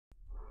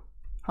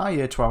Hi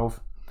Year 12,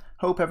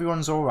 hope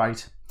everyone's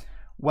alright.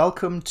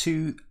 Welcome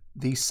to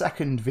the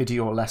second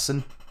video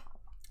lesson.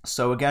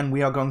 So again,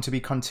 we are going to be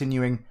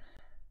continuing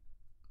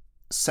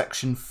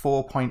section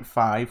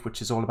 4.5,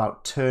 which is all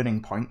about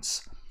turning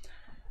points.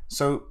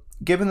 So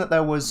given that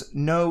there was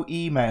no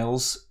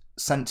emails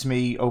sent to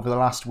me over the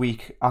last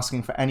week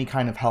asking for any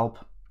kind of help,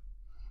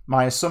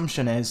 my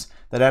assumption is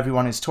that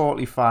everyone is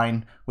totally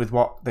fine with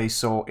what they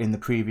saw in the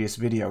previous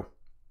video.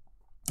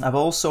 I've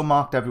also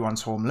marked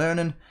everyone's home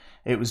learning.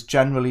 It was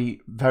generally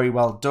very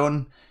well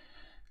done.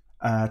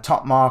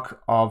 Top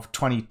mark of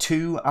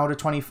 22 out of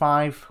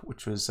 25,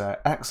 which was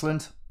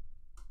excellent.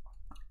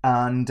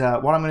 And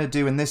what I'm going to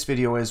do in this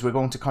video is we're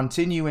going to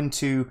continue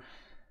into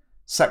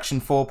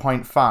section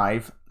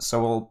 4.5.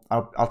 So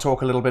I'll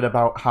talk a little bit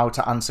about how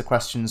to answer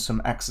questions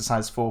from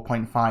exercise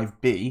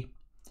 4.5b.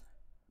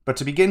 But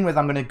to begin with,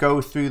 I'm going to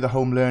go through the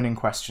home learning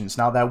questions.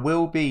 Now, there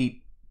will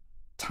be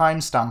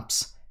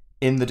timestamps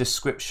in the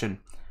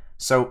description.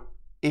 So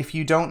if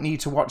you don't need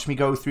to watch me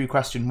go through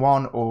question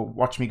 1 or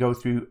watch me go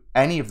through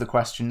any of the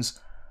questions,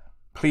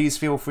 please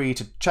feel free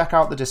to check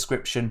out the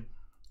description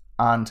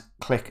and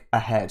click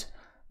ahead.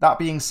 That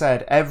being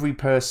said, every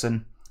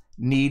person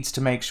needs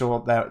to make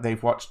sure that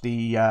they've watched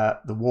the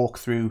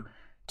walkthrough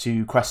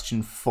to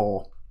question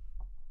 4.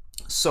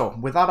 So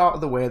with that out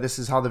of the way, this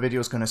is how the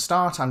video is going to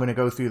start. I'm going to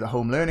go through the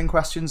home learning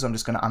questions. I'm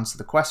just going to answer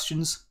the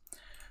questions.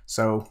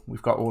 So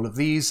we've got all of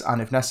these,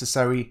 and if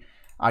necessary,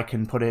 I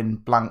can put in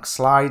blank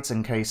slides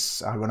in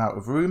case I run out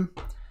of room.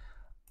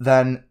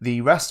 Then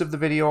the rest of the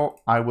video,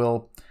 I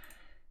will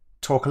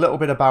talk a little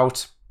bit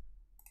about,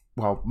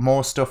 well,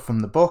 more stuff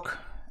from the book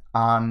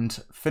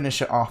and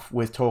finish it off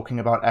with talking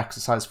about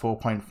exercise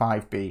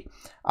 4.5b.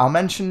 I'll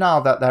mention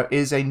now that there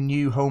is a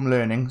new home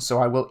learning,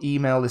 so I will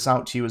email this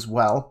out to you as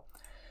well.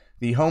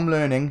 The home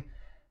learning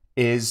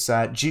is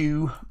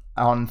due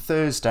on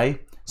Thursday,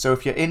 so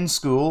if you're in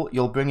school,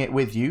 you'll bring it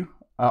with you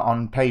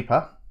on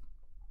paper.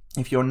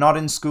 If you're not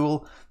in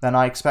school, then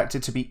I expect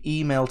it to be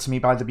emailed to me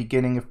by the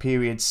beginning of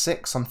period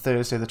 6 on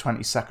Thursday, the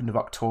 22nd of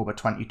October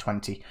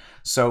 2020.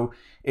 So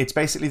it's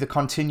basically the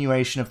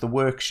continuation of the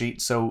worksheet.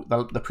 So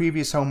the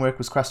previous homework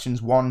was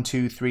questions 1,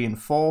 2, 3,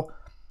 and 4.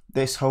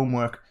 This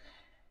homework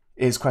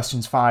is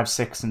questions 5,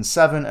 6, and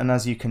 7. And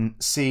as you can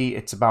see,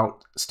 it's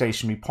about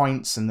stationary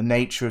points and the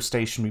nature of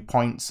stationary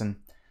points and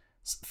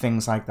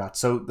things like that.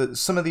 So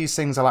some of these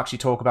things I'll actually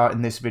talk about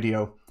in this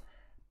video.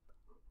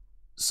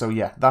 So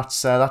yeah,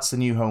 that's the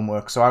new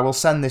homework. So I will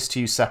send this to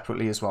you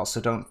separately as well. So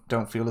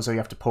don't feel as though you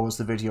have to pause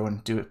the video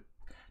and do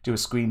a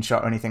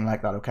screenshot or anything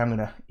like that. Okay, I'm going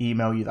to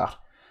email you that.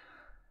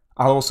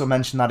 I'll also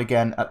mention that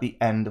again at the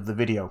end of the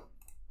video.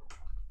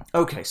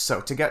 Okay,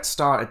 so to get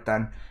started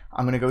then,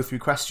 I'm going to go through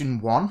question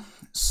 1.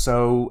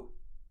 So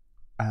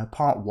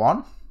part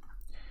 1,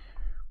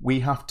 we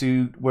have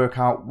to work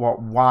out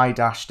what y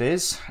dashed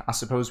is. I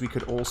suppose we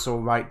could also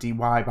write dy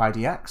by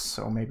dx.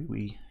 So maybe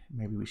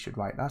we should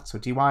write that. So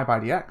dy by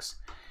dx.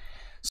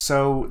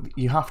 So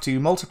you have to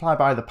multiply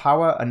by the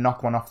power and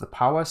knock one off the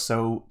power.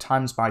 So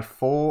times by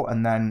 4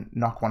 and then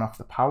knock one off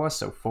the power.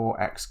 So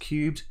 4x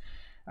cubed.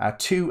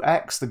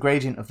 2x, the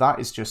gradient of that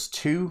is just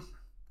 2.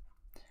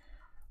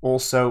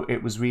 Also,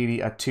 it was really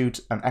an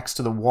x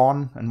to the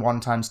 1, and 1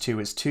 times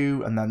 2 is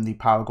 2, and then the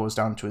power goes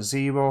down to a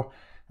 0,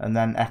 and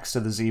then x to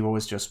the 0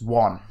 is just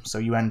 1. So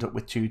you end up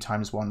with 2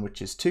 times 1,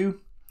 which is 2.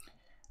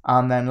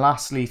 And then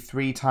lastly,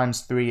 3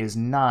 times 3 is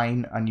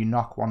 9, and you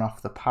knock 1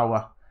 off the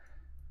power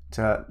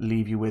to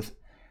leave you with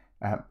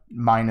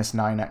minus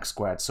 9x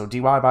squared. So dy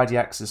by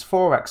dx is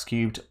 4x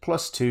cubed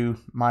plus 2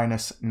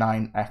 minus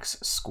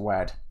 9x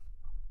squared.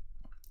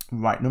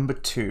 Right, number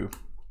 2.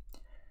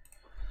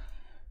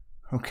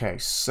 Okay,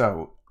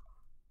 so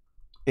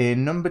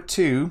in number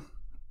 2,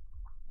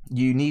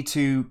 you need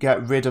to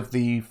get rid of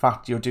the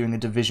fact you're doing a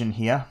division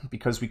here,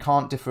 because we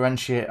can't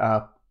differentiate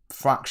a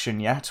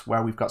fraction yet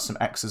where we've got some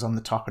x's on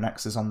the top and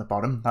x's on the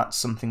bottom. That's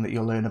something that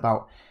you'll learn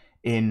about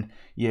in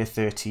year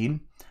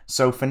 13.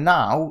 So for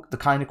now, the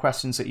kind of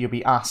questions that you'll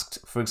be asked,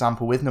 for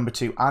example, with number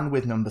 2 and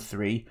with number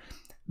 3,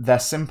 they're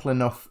simple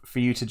enough for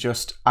you to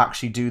just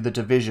actually do the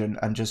division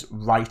and just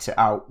write it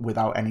out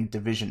without any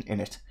division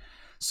in it.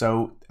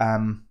 So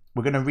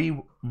we're going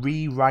to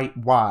rewrite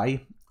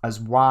y as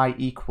y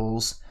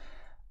equals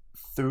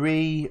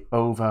 3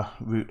 over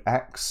root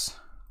x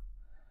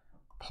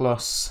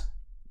plus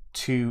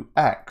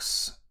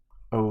 2x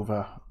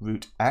over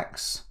root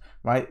x,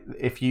 right?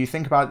 If you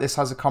think about this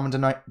as a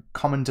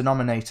common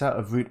denominator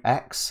of root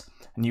x,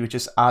 and you would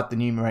just add the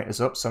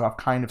numerators up, so I've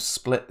kind of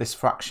split this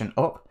fraction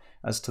up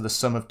as to the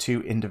sum of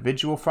 2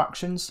 individual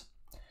fractions.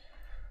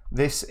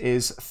 This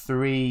is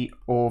 3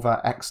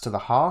 over x to the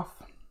half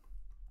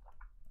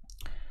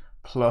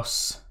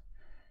plus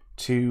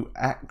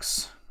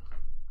 2x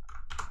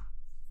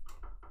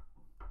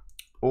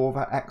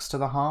over x to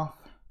the half.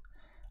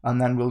 And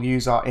then we'll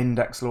use our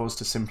index laws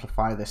to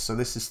simplify this. So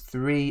this is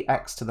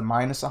 3x to the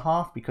minus a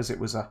half because it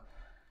was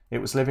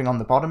living on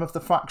the bottom of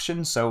the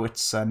fraction. So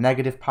it's a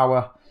negative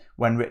power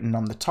when written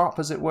on the top,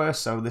 as it were.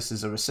 So this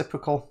is a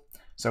reciprocal.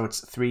 So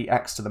it's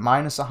 3x to the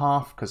minus a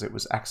half, because it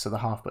was x to the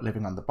half but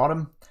living on the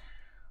bottom,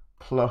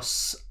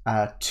 plus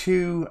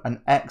 2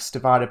 and x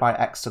divided by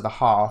x to the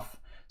half.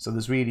 So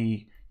there's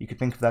really, you could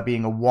think of there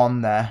being a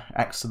 1 there,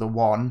 x to the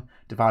 1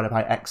 divided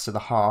by x to the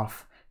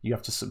half. You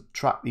have to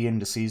subtract the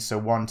indices, so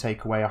 1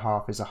 take away a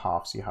half is a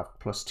half, so you have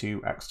plus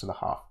 2x to the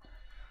half.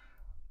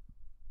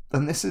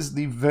 And this is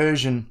the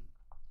version,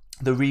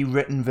 the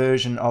rewritten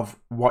version of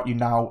what you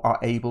now are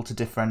able to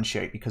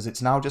differentiate, because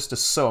it's now just a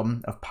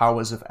sum of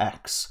powers of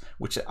x,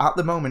 which at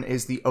the moment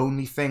is the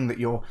only thing that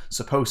you're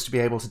supposed to be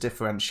able to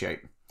differentiate.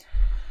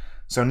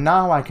 So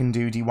now I can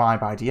do dy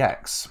by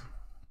dx.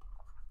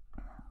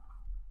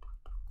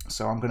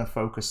 So I'm going to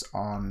focus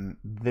on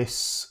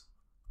this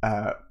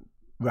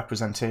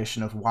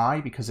representation of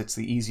y because it's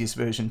the easiest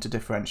version to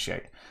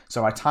differentiate.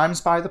 So I times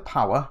by the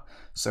power,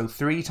 so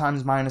 3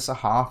 times minus a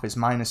half is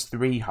minus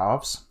 3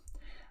 halves,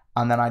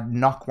 and then I'd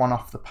knock 1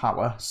 off the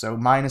power, so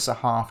minus a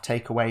half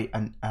take away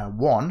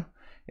 1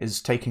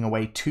 is taking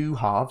away 2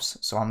 halves,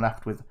 so I'm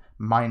left with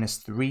minus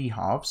 3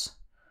 halves.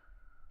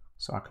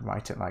 So I could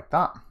write it like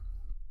that.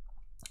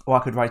 Or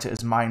I could write it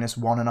as minus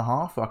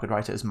 1.5, or I could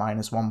write it as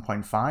minus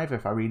 1.5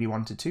 if I really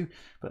wanted to,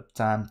 but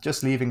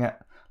just leaving it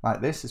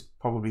like this is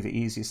probably the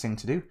easiest thing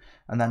to do.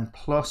 And then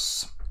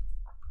plus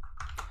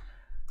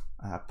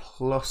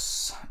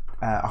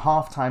a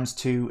half times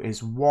 2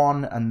 is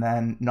 1, and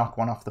then knock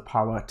 1 off the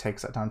power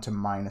takes that down to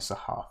minus a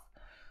half.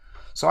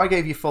 So I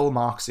gave you full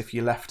marks if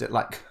you left it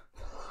like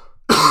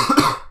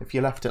if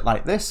you left it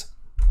like this,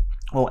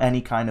 or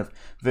any kind of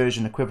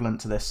version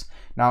equivalent to this.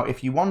 Now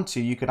if you want to,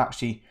 you could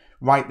actually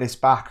write this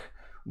back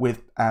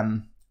with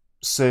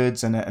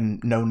surds in it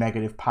and no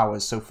negative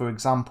powers. So for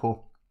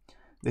example,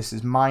 this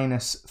is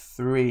minus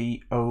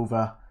 3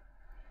 over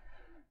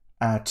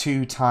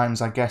 2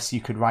 times, I guess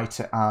you could write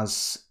it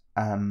as,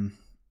 I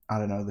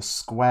don't know, the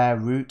square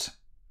root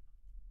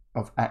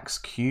of x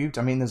cubed.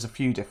 I mean, there's a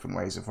few different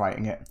ways of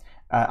writing it.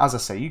 As I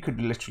say, you could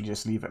literally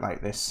just leave it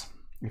like this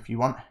if you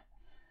want.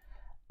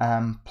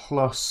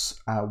 Plus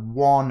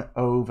 1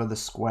 over the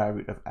square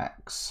root of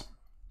x.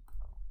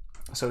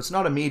 So it's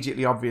not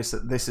immediately obvious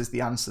that this is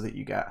the answer that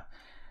you get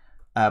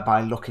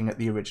by looking at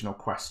the original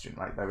question,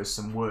 right? There is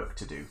some work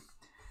to do.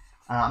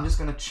 I'm just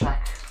going to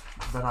check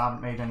that I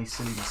haven't made any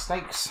silly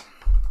mistakes.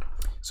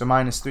 So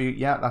minus 3,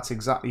 yeah, that's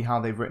exactly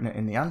how they've written it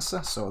in the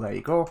answer. So there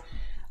you go.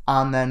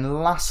 And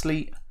then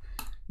lastly,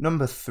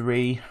 number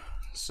 3.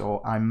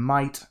 So I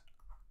might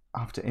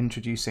have to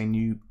introduce a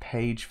new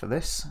page for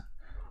this.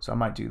 So I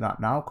might do that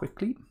now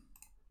quickly.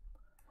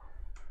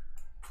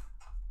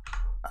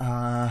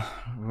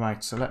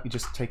 Right, so let me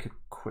just take a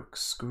quick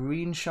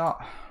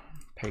screenshot,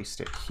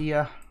 paste it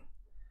here.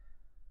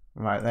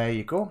 Right, there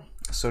you go.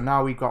 So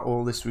now we've got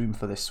all this room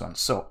for this one.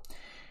 So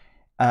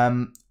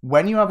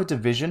when you have a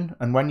division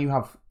and when you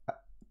have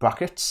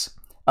brackets,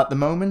 at the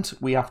moment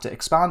we have to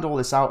expand all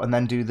this out and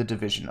then do the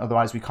division,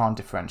 otherwise we can't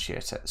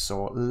differentiate it.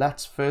 So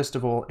let's first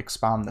of all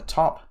expand the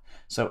top.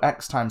 So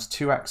x times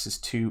 2x is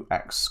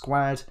 2x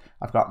squared.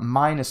 I've got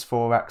minus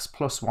 4x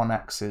plus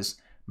 1x is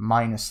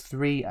minus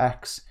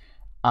 3x,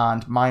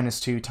 and minus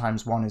 2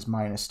 times 1 is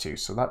minus 2.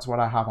 So that's what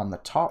I have on the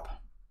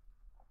top.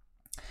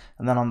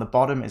 And then on the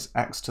bottom is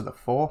x to the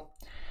 4.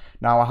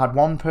 Now I had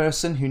one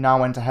person who now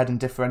went ahead and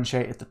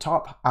differentiated the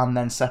top and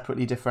then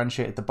separately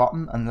differentiated the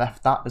bottom and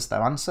left that as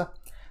their answer.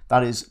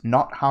 That is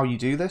not how you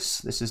do this.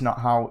 This is not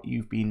how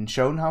you've been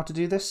shown how to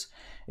do this.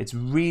 It's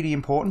really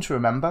important to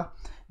remember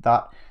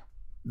that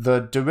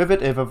the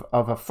derivative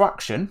of a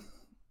fraction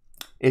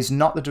is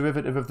not the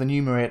derivative of the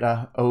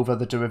numerator over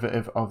the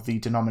derivative of the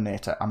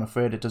denominator. I'm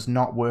afraid it does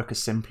not work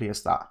as simply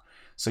as that.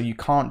 So you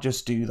can't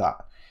just do that.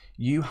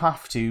 You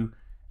have to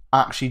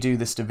actually do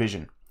this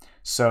division.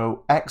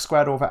 So x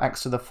squared over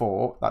x to the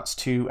 4, that's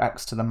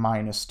 2x to the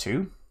minus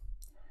 2,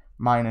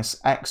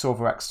 minus x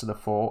over x to the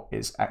 4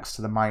 is x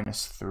to the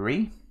minus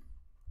 3.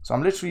 So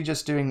I'm literally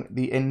just doing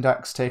the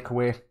index take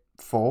away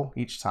 4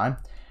 each time,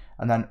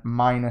 and then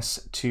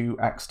minus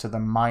 2x to the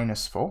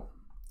minus 4.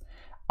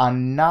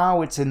 And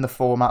now it's in the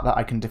format that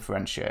I can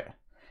differentiate.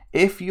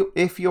 If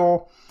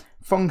your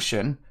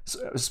function,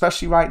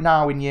 especially right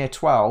now in year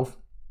 12,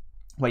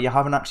 where you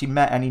haven't actually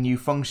met any new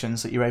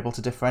functions that you're able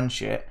to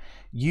differentiate,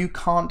 you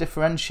can't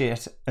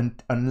differentiate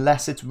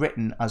unless it's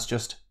written as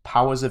just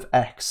powers of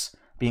x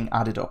being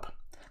added up.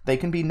 They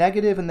can be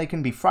negative and they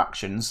can be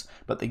fractions,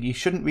 but you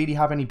shouldn't really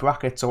have any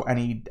brackets or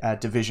any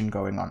division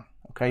going on,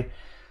 okay?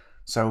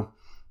 So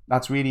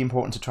that's really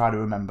important to try to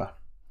remember.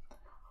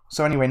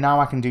 So anyway, now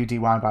I can do dy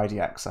by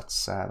dx,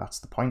 that's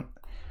the point.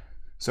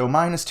 So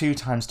minus 2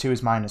 times 2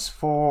 is minus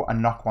 4,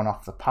 and knock 1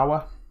 off the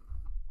power.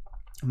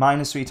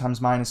 Minus 3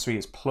 times minus 3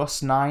 is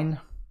plus 9,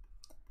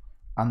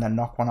 and then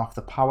knock 1 off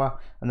the power.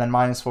 And then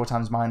minus 4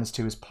 times minus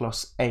 2 is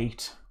plus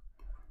 8,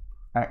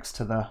 x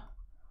to the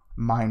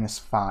minus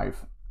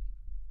 5.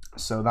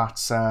 So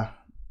that's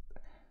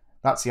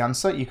the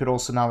answer. You could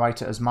also now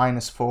write it as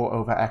minus 4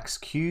 over x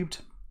cubed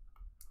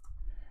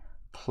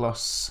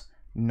plus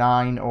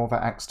 9 over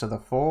x to the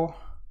 4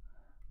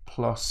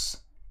 plus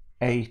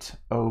 8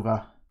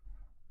 over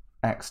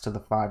x to the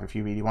 5 if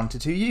you really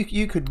wanted to.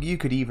 You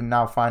could even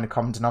now find a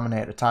common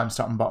denominator times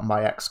top and bottom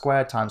by x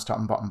squared times top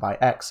and bottom by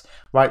x.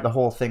 Write the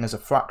whole thing as a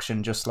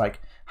fraction, just like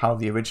how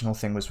the original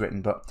thing was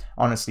written. But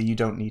honestly, you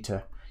don't need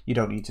to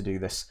do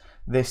this.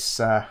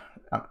 This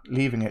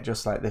leaving it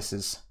just like this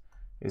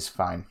is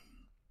fine.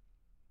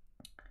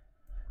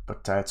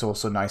 But it's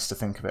also nice to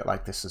think of it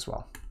like this as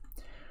well.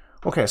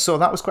 Okay, so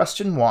that was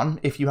question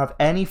 1. If you have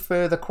any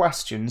further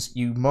questions,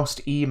 you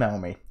must email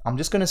me. I'm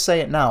just going to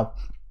say it now.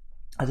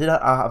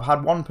 I've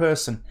had one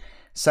person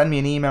send me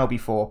an email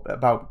before,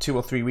 about 2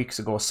 or 3 weeks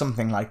ago,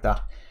 something like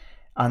that.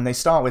 And they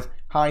start with,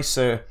 "Hi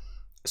sir,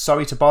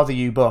 sorry to bother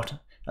you, but,"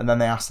 and then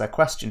they ask their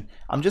question.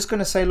 I'm just going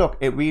to say, look,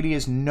 it really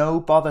is no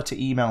bother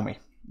to email me.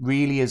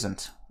 Really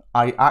isn't.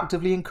 I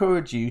actively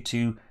encourage you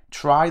to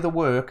try the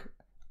work.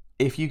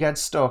 If you get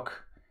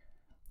stuck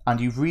and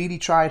you've really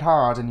tried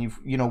hard and you've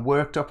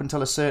worked up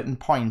until a certain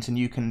point and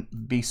you can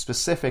be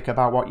specific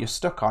about what you're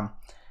stuck on,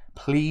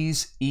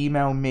 please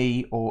email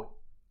me or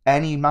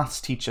any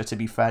maths teacher, to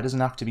be fair. Doesn't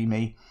have to be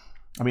me.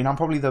 I mean, I'm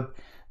probably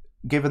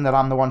given that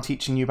I'm the one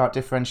teaching you about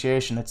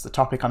differentiation, it's the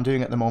topic I'm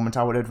doing at the moment,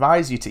 I would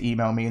advise you to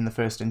email me in the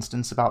first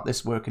instance about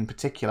this work in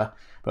particular.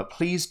 But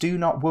please do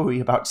not worry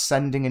about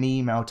sending an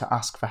email to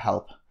ask for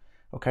help.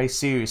 Okay,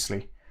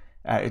 seriously.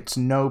 It's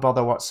no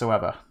bother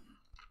whatsoever.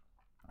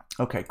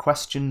 Okay,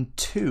 question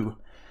 2.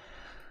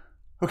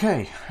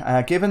 Okay,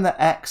 given that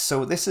x,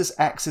 so this is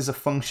x is a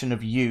function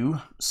of u,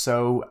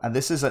 so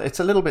it's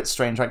a little bit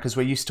strange, right, because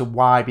we're used to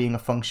y being a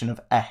function of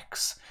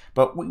x,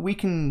 but we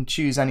can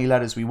choose any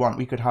letters we want.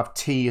 We could have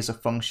t as a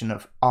function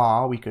of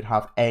r, we could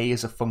have a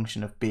as a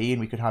function of b,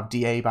 and we could have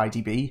dA by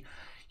dB.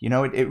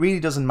 It really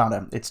doesn't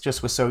matter. It's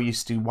just we're so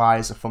used to y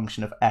as a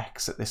function of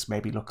x that this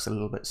maybe looks a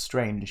little bit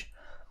strange.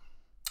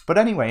 But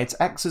anyway, it's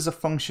x as a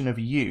function of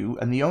u,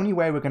 and the only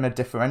way we're going to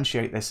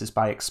differentiate this is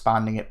by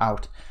expanding it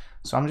out.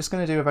 So I'm just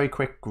going to do a very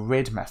quick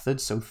grid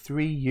method. So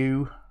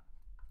 3u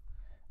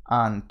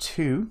and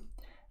 2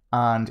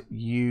 and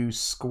u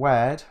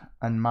squared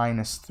and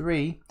minus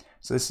 3.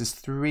 So this is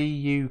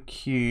 3u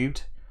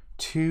cubed,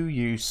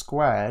 2u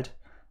squared,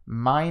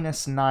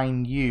 minus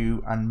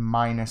 9u and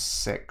minus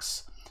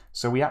 6.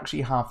 So we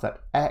actually have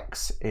that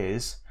x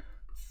is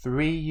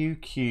 3u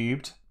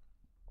cubed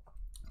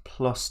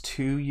plus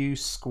 2u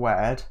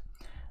squared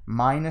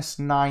minus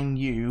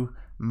 9u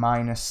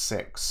minus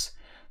 6.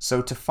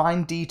 So to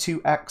find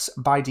d2x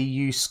by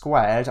du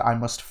squared, I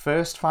must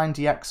first find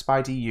dx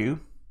by du.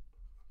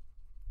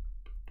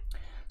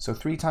 So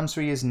 3 times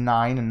 3 is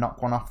 9 and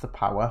knock 1 off the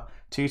power.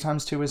 2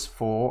 times 2 is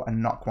 4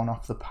 and knock 1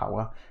 off the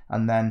power.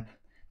 And then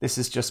this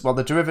is just, well,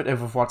 the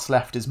derivative of what's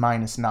left is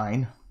minus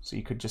 9. So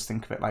you could just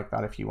think of it like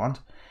that if you want.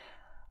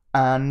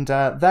 And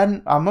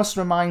then I must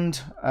remind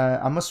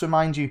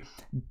you,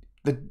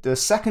 the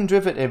second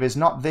derivative is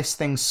not this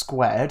thing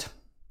squared.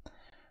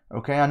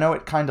 Okay, I know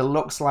it kind of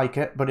looks like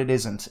it, but it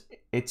isn't.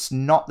 It's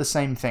not the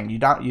same thing. You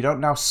don't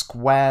now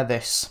square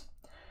this.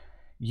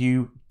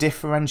 You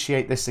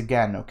differentiate this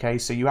again, okay?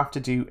 So you have to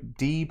do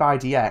d by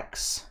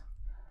dx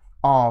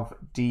of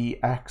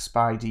dx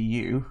by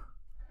du.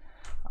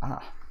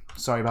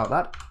 Sorry about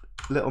that.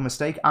 Little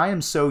mistake. I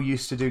am so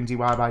used to doing dy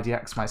by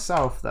dx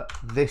myself that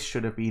this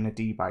should have been a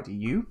d by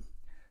du.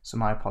 So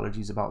my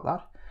apologies about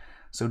that.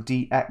 So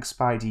dx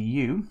by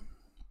du.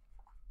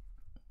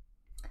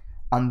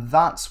 And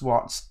that's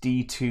what's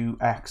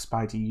d2x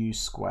by du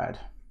squared.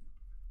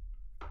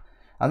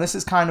 And this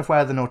is kind of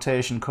where the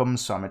notation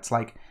comes from. It's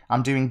like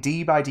I'm doing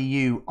d by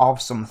du of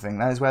something.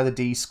 That is where the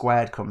d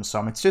squared comes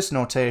from. It's just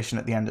notation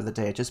at the end of the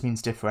day. It just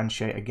means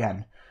differentiate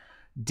again.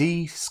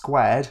 D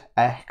squared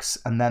x,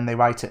 and then they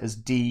write it as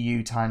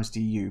du times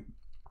du.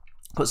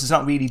 Because it's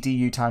not really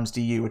du times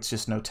du, it's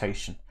just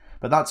notation.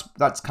 But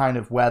that's kind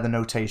of where the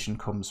notation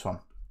comes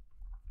from.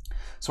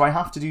 So I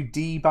have to do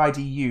d by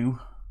du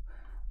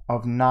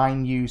of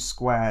 9u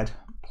squared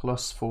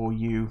plus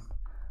 4u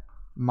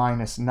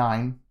minus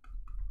 9,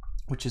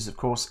 which is of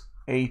course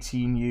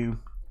 18u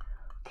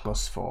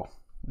plus 4.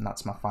 And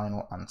that's my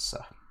final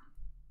answer.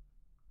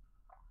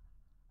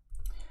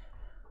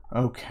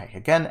 Okay,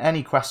 again,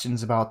 any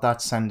questions about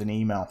that, send an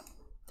email.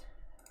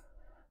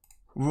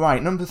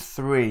 Right, number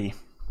 3.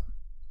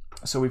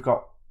 So we've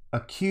got a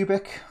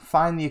cubic.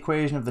 Find the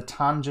equation of the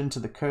tangent to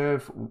the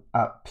curve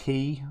at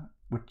P,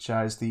 which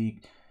is the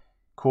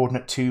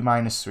coordinate 2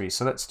 minus 3.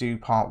 So let's do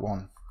part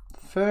 1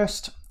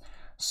 first.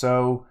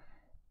 So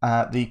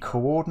the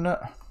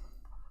coordinate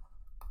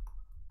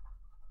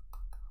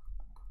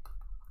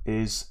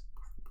is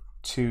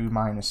 2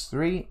 minus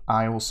 3.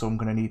 I also am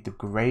going to need the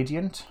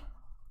gradient.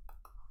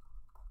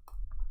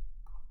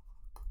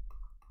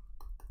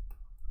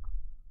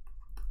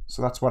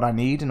 So that's what I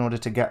need in order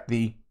to get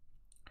the,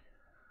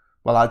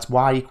 well, that's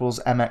y equals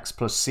mx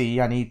plus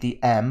c. I need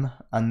the m,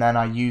 and then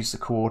I use the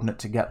coordinate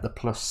to get the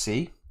plus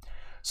c.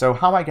 So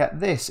how I get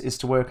this is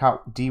to work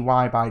out dy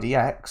by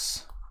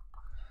dx.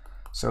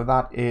 So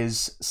that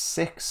is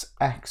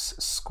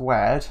 6x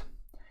squared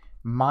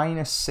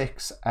minus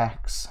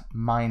 6x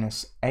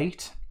minus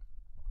 8.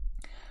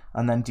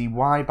 And then dy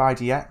by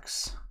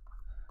dx,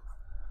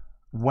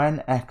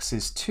 when x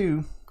is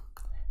 2,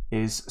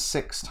 is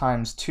 6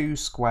 times 2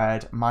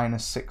 squared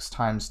minus 6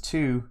 times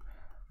 2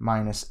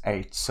 minus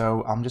 8.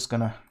 So I'm just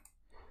going to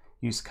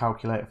use a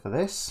calculator for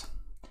this.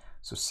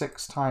 So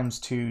 6 times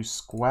 2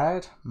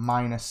 squared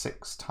minus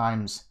 6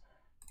 times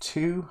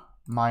 2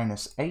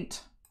 minus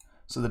 8.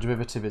 So the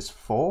derivative is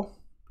 4.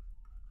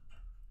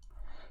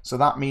 So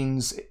that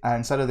means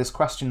instead of this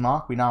question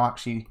mark, we now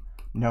actually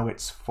know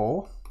it's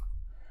 4.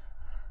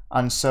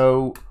 And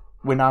so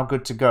we're now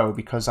good to go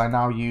because I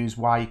now use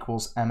y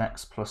equals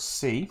mx plus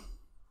c.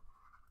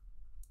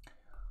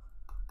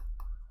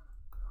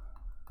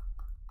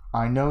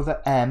 I know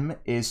that m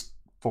is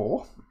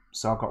 4,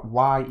 so I've got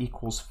y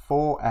equals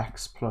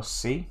 4x plus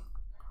c.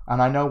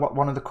 And I know what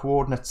one of the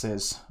coordinates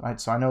is,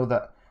 right? So I know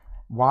that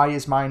y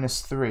is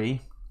minus 3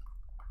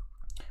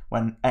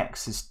 when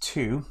x is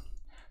 2.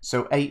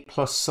 So 8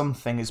 plus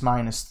something is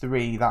minus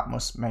 3, that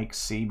must make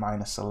c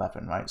minus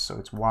 11, right? So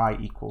it's y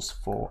equals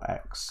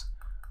 4x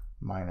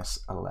minus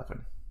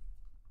 11.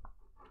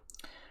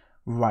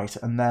 Right,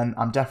 and then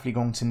I'm definitely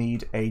going to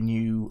need a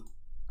new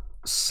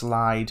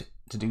slide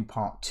to do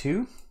part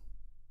 2.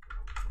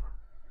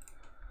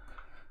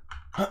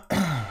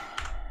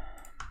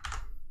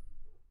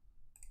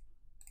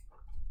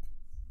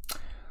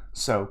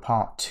 So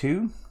part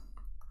 2.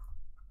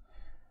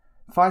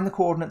 Find the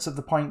coordinates of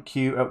the point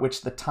Q at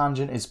which the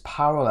tangent is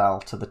parallel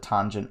to the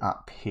tangent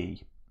at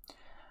P.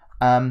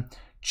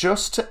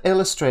 Just to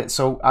illustrate,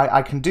 so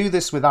I can do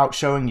this without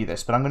showing you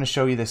this, but I'm going to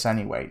show you this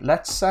anyway.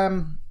 Let's,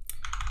 I'm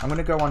going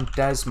to go on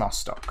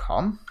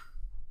desmos.com.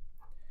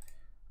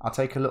 I'll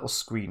take a little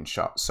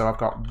screenshot. So I've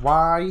got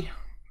Y,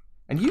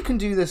 and you can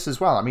do this as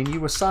well. I mean, you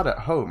were sat at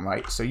home,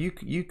 right? So you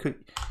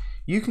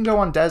can go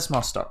on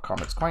desmos.com.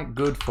 It's quite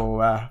good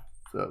for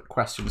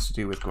questions to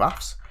do with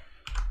graphs.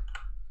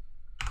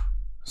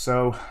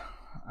 So,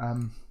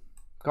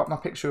 got my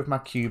picture of my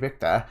cubic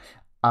there,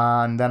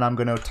 and then I'm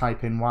going to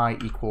type in y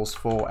equals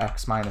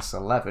 4x minus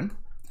 11,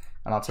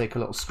 and I'll take a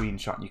little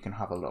screenshot and you can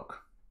have a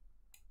look.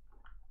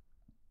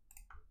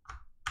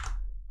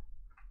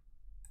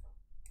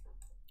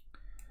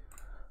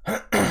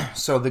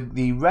 So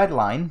the red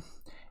line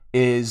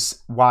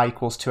is y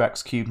equals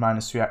 2x cubed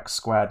minus 3x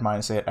squared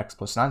minus 8x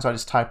plus 9, so I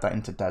just type that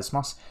into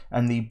Desmos,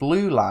 and the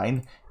blue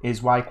line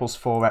is y equals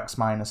 4x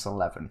minus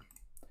 11.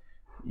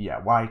 Yeah,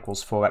 y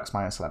equals 4x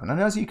minus 11. And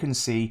as you can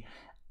see,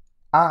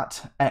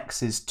 at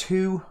x is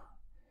 2,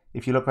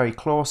 if you look very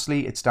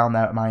closely, it's down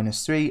there at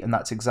minus 3, and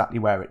that's exactly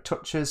where it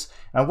touches.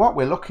 And what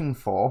we're looking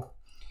for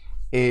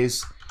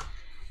is,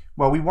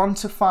 well, we want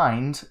to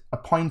find a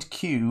point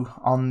Q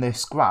on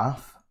this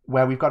graph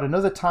where we've got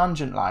another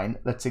tangent line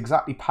that's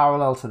exactly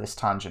parallel to this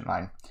tangent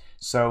line.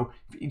 So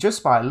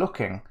just by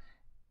looking,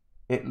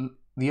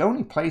 the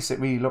only place it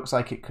really looks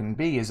like it can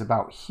be is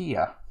about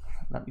here.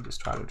 Let me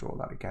just try to draw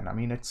that again. I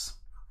mean, it's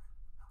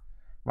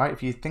right,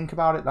 if you think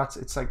about it,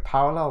 it's like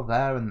parallel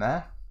there and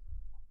there.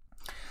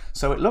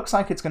 So it looks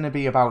like it's going to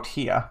be about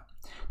here.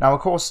 Now,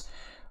 of course,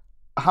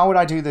 how would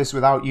I do this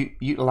without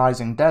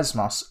utilizing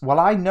Desmos? Well,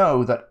 I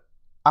know that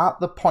at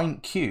the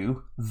point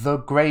Q, the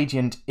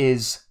gradient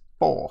is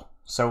 4.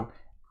 So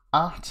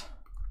at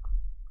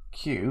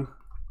Q,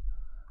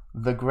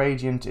 the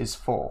gradient is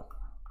 4.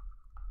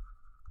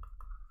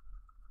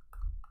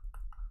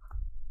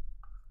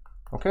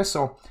 Okay,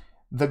 so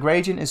the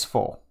gradient is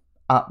 4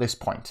 at this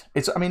point.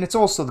 I mean, it's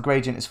also the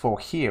gradient is 4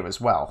 here as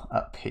well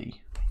at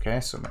P. Okay,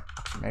 so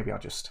maybe I'll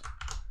just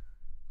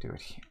do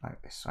it here,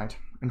 like this, right?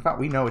 In fact,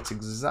 we know it's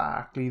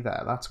exactly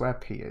there. That's where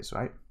P is,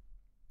 right?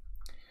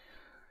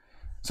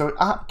 So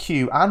at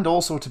Q, and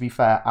also to be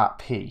fair, at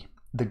P,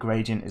 the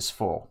gradient is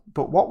 4.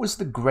 But what was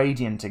the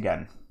gradient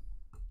again?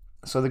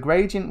 So the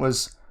gradient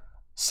was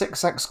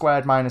 6x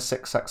squared minus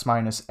 6x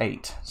minus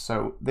 8.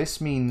 So this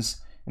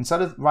means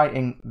instead of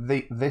writing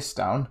this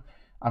down,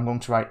 I'm going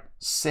to write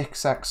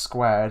 6x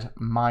squared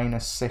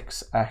minus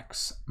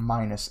 6x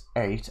minus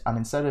 8. And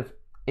instead of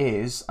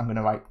is, I'm going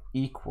to write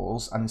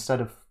equals. And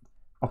instead of,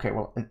 okay,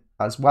 well,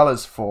 as well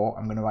as 4,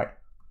 I'm going to write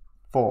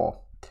 4.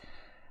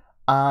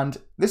 And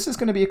this is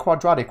going to be a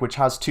quadratic which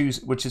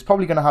is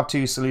probably going to have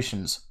 2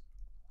 solutions.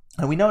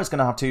 And we know it's going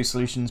to have 2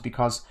 solutions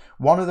because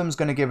one of them is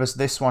going to give us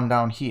this one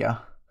down here,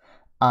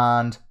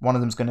 and one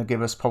of them is going to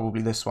give us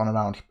probably this one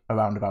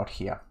around about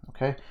here.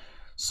 Okay,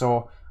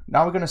 so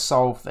now we're going to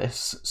solve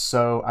this.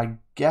 So I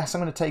guess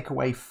I'm going to take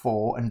away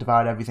 4 and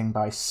divide everything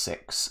by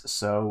 6.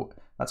 So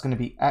that's going to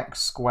be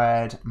x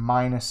squared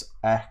minus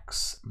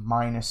x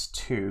minus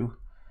 2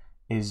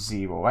 is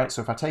 0, right?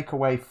 So if I take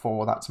away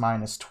 4, that's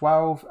minus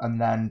 12, and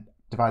then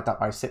divide that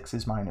by 6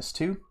 is minus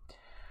 2.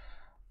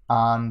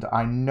 And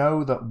I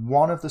know that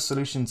one of the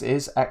solutions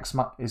is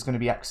going to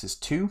be x is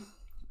 2,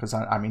 because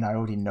I mean, I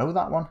already know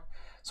that one.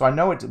 So I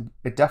know it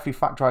definitely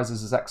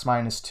factorizes as x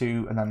minus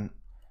 2, and then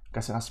I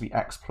guess it has to be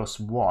x plus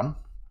 1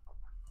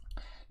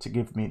 to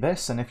give me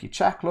this. And if you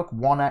check, look,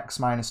 1x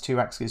minus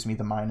 2x gives me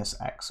the minus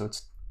x. So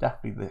it's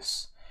definitely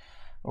this.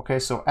 Okay,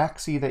 so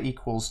x either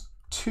equals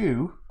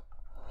 2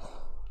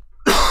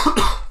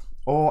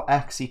 or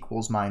x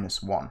equals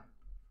minus 1.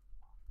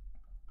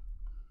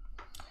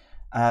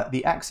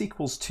 The x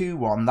equals 2,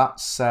 1,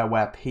 that's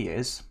where P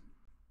is.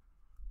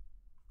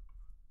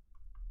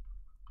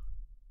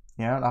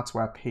 Yeah, that's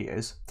where P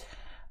is.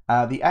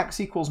 The x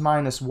equals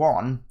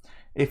 -1,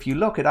 if you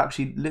look, it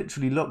actually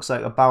literally looks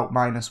like about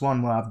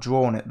 -1 where I've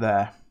drawn it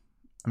there.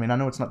 I mean, I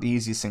know it's not the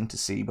easiest thing to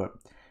see, but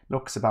it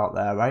looks about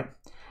there, right?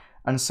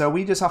 And so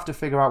we just have to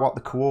figure out what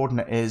the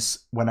coordinate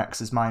is when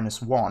x is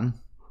 -1.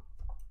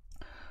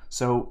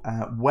 So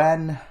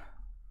when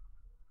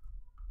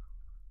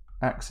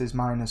x is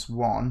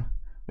 -1,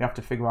 we have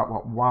to figure out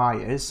what y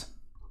is.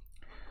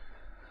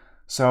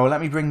 So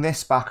let me bring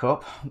this back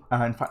up.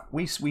 In fact,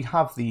 we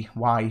have the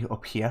y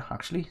up here,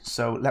 actually.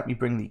 So let me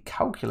bring the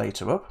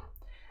calculator up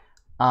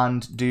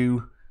and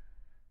do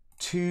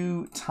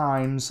 2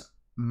 times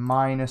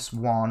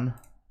 -1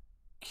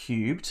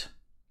 cubed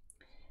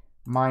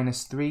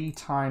minus 3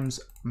 times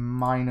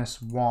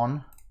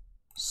 -1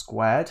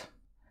 squared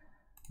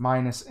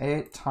minus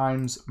 8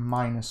 times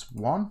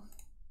 -1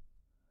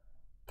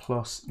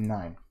 plus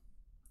 9.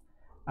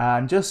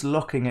 And just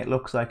looking, it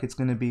looks like it's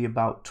going to be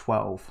about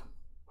 12.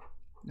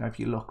 Now if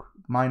you look,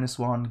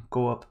 -1,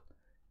 go up,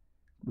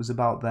 was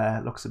about there,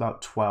 it looks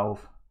about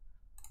 12.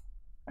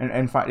 And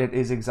in fact, it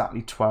is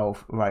exactly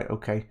 12. Right,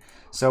 okay.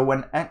 So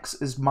when x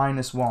is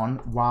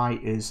 -1, y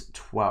is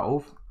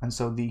 12. And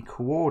so the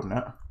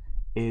coordinate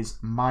is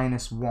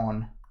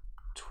 -1,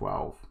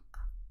 12.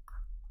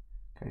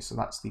 Okay, so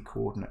that's the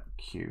coordinate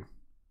Q.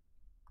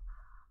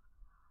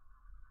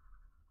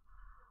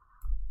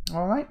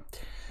 All right.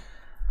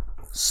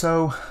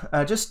 So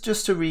just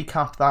to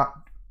recap that,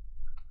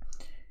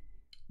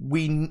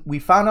 we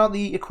found out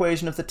the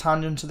equation of the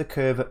tangent to the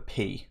curve at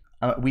P.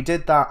 We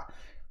did that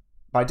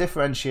by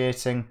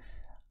differentiating,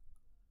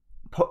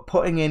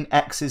 putting in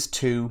x is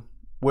 2,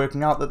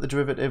 working out that the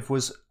derivative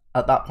was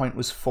at that point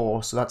was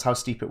 4, so that's how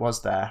steep it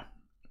was there.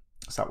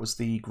 So that was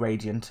the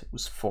gradient, it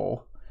was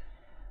 4.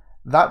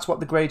 That's what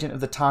the gradient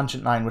of the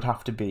tangent line would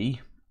have to be,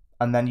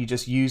 and then you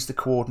just use the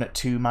coordinate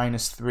 2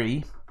 minus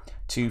 3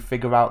 to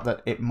figure out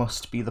that it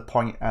must be the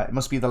point, it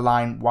must be the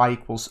line y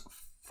equals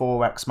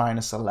 4x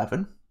minus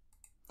 11.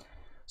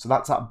 So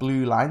that's that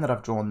blue line that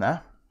I've drawn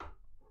there.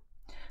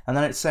 And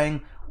then it's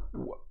saying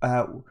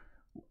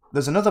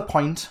there's another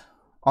point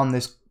on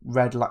this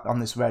red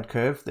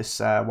curve, this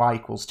y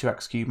equals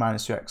 2x cubed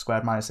minus 2x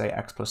squared minus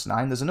 8x plus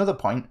 9. There's another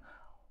point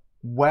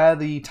where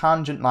the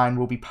tangent line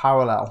will be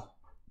parallel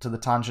to the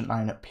tangent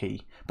line at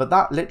P. But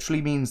that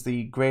literally means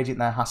the gradient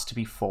there has to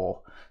be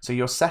 4. So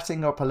you're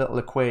setting up a little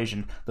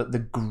equation that the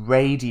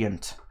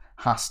gradient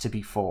has to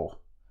be 4.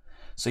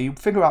 So you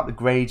figure out the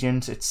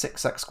gradient, it's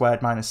 6x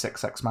squared minus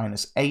 6x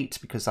minus 8,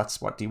 because that's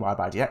what dy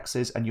by dx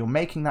is, and you're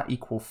making that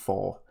equal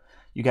 4.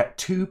 You get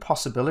two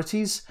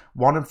possibilities.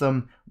 One of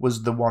them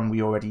was the one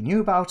we already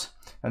knew about,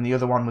 and the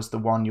other one was the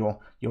one you're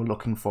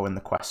looking for in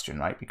the question,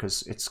 right?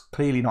 Because it's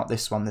clearly not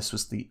this one. This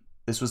was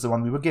the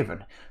one we were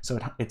given. So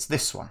it's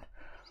this one.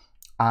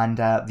 And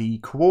the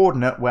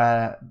coordinate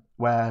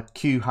where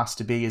Q has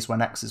to be is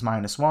when x is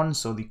 -1,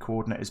 so the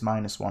coordinate is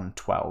 -1,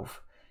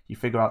 12. You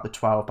figure out the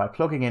 12 by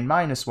plugging in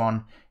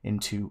 -1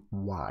 into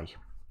y.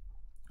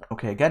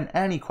 Okay, again,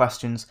 any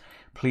questions,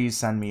 please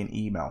send me an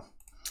email.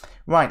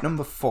 Right,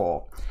 number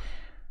 4.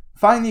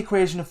 Find the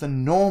equation of the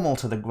normal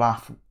to the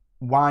graph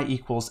y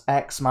equals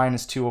x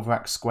minus 2 over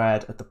x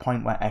squared at the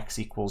point where x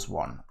equals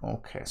 1.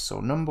 Okay,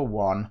 so number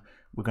 1,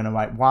 we're going to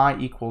write y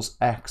equals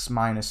x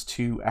minus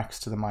 2x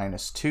to the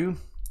minus 2.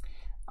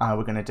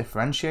 We're going to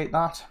differentiate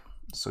that.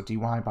 So dy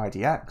by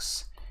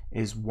dx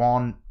is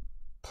 1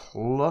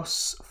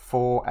 plus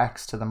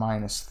 4x to the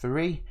minus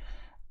 3.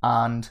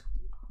 And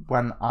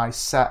when I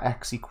set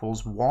x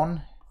equals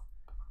 1,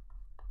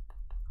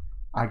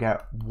 I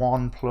get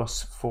 1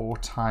 plus 4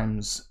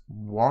 times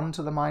 1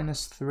 to the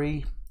minus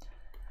 3.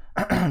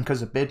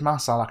 Because of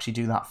BIDMAS, I'll actually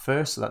do that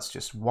first. So that's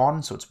just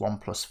 1. So it's 1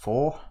 plus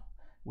 4,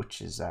 which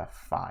is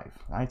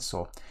 5, right?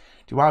 So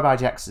dy by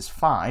dx is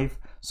 5.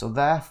 So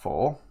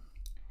therefore,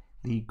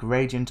 the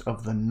gradient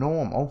of the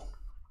normal,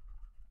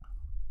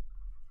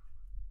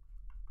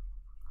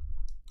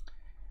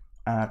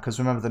 because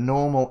remember the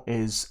normal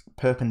is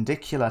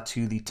perpendicular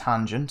to the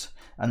tangent,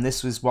 and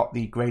this was what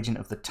the gradient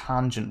of the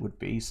tangent would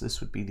be. So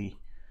this would be the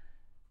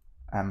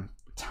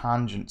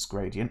tangent's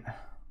gradient.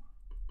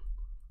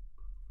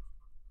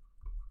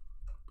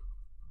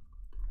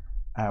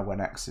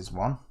 When x is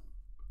 1.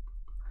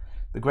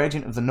 The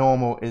gradient of the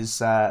normal is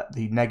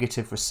the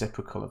negative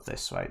reciprocal of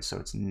this, right? So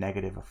it's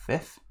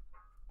 -1/5.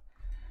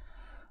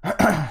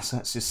 So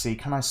let's just see,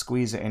 can I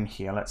squeeze it in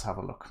here? Let's have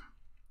a look.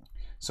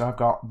 So I've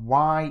got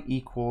y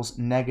equals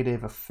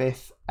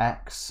 -1/5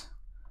 x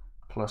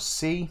plus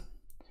c.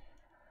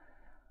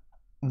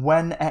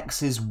 When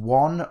x is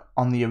 1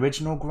 on the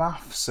original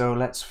graph, so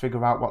let's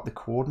figure out what the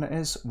coordinate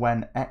is.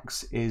 When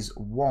x is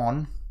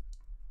 1,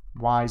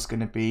 y is going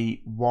to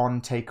be 1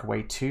 take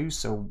away 2,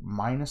 so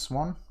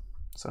 -1.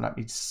 So let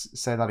me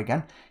say that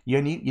again.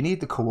 You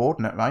need the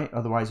coordinate, right?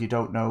 Otherwise you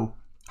don't know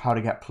how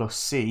to get plus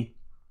c.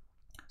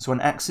 So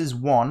when x is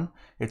 1,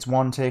 it's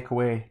 1 take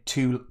away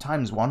 2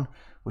 times 1,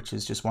 which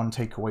is just 1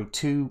 take away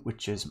 2,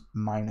 which is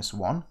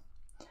 -1.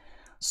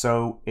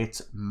 So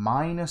it's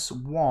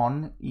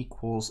 -1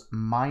 equals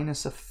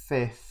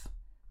 -1/5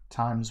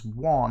 times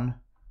 1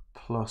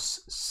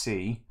 plus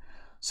c.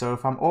 So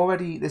if I'm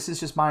already, this is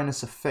just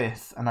minus a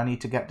fifth, and I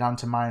need to get down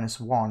to minus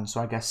 1,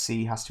 so I guess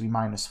c has to be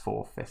minus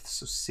 4/5.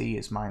 So c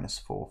is minus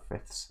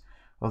 4/5.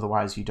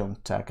 Otherwise you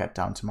don't get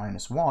down to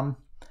minus 1.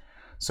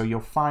 So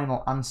your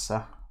final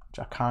answer, which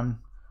I can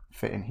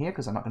fit in here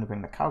because I'm not going to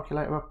bring the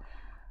calculator up,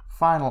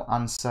 final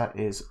answer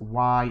is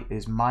y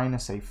is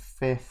minus a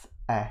fifth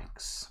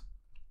x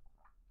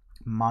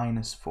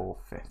minus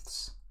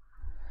 4/5.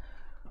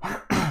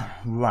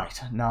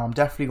 Right, now I'm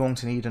definitely going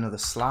to need another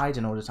slide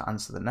in order to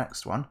answer the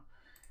next one.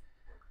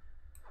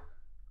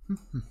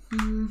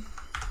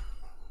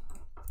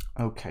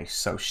 Okay,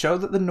 so show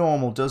that the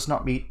normal does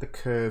not meet the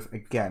curve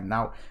again.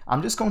 Now,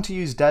 I'm just going to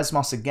use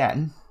Desmos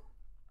again.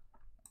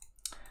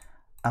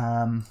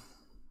 Not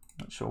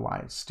sure why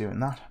it's doing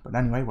that, but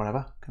anyway,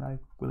 whatever.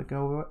 Will it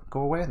go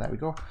away? There we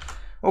go.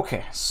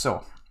 Okay,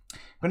 so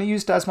I'm going to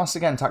use Desmos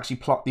again to actually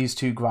plot these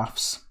two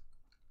graphs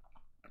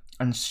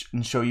and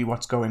show you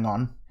what's going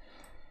on.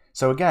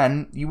 So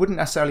again, you wouldn't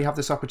necessarily have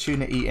this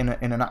opportunity in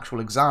an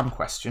actual exam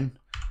question,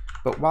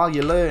 but while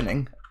you're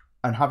learning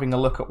and having a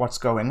look at what's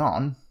going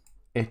on,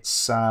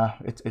 it's a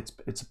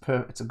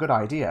good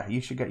idea.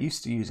 You should get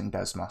used to using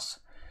Desmos.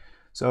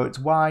 So it's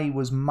y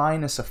was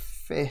minus a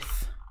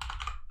fifth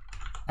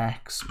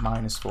x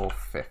minus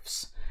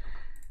 4/5,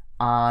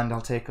 and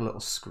I'll take a little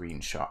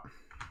screenshot.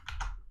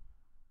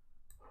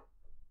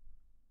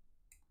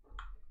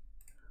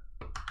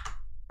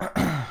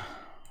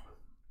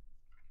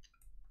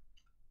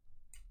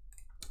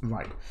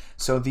 Right,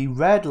 so the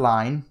red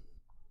line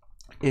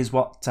is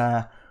what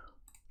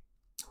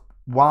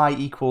y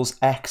equals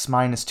x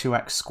minus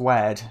 2x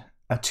squared,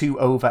 2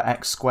 over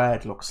x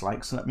squared looks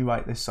like. So let me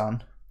write this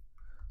on.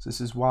 So this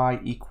is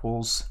y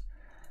equals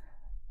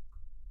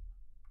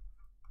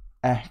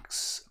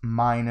x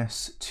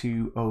minus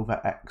 2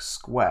 over x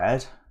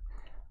squared,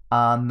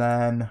 and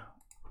then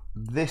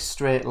this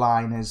straight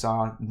line is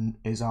our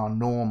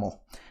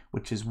normal,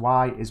 which is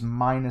y is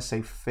minus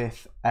a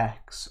fifth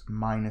x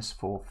minus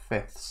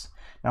 4/5.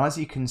 Now, as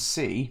you can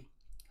see,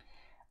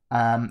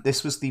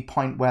 this was the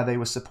point where they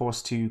were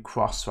supposed to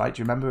cross, right?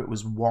 Do you remember it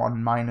was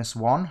 1 minus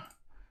 1? Do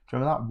you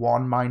remember that?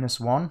 1 minus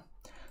 1?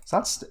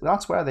 So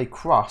that's where they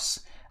cross.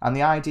 And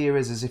the idea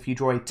is if you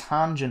draw a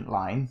tangent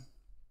line,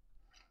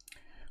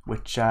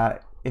 which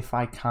if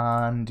I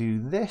can do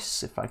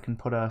this, if I can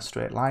put a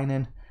straight line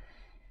in,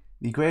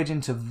 the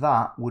gradient of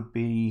that would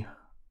be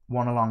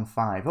 1 along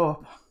 5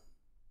 up,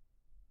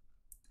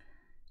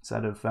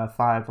 instead of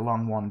 5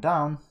 along 1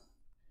 down.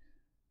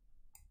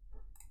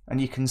 And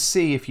you can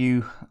see if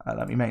you,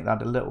 let me make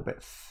that a little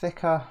bit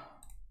thicker.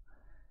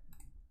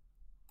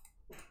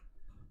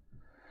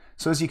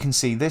 So as you can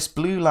see, this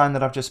blue line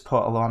that I've just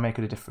put, although I'll make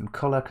it a different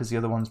color because the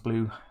other one's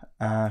blue,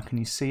 can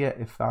you see it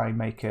if I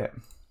make it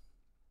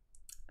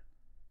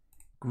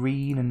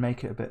green and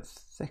make it a bit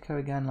thicker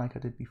again like I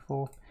did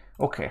before?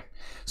 Okay,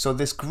 so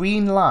this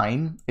green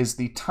line is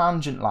the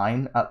tangent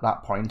line at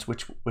that point,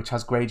 which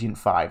has gradient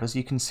 5. As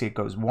you can see, it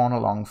goes 1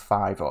 along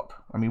 5 up.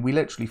 I mean, we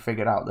literally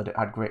figured out that it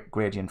had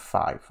gradient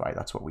 5, right?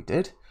 That's what we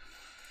did.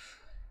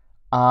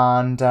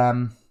 And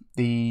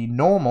the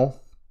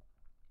normal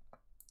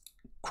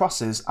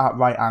crosses at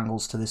right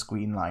angles to this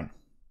green line.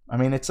 I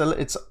mean, it's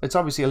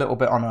obviously a little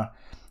bit on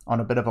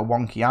a bit of a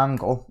wonky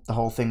angle. The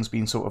whole thing's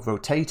been sort of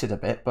rotated a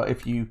bit, but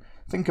if you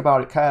think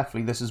about it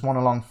carefully, this is 1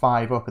 along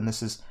 5 up and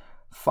this is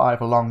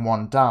 5 along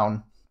 1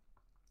 down.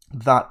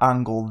 That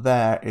angle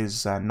there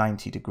is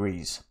 90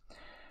 degrees.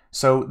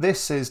 So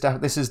this is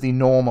the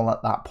normal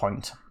at that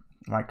point,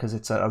 right? Because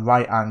it's a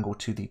right angle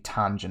to the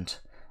tangent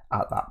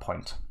at that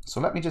point. So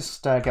let me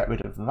just get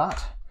rid of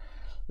that.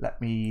 Let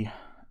me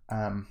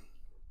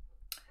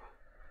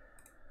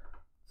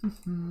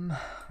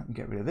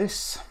get rid of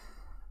this.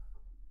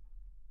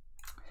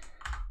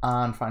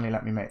 And finally,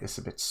 let me make this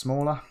a bit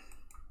smaller.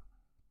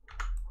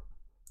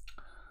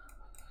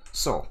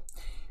 So,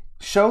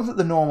 show that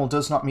the normal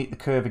does not meet the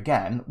curve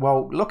again.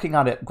 Well, looking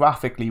at it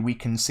graphically, we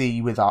can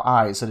see with our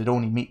eyes that it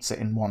only meets it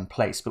in one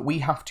place, but we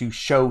have to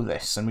show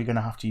this, and we're going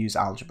to have to use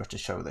algebra to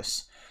show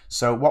this.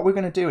 So what we're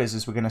going to do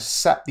is we're going to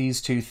set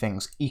these two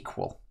things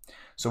equal.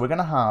 So we're going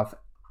to have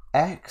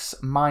x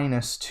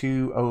minus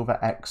 2 over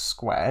x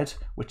squared,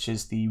 which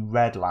is the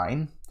red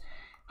line,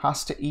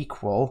 has to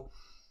equal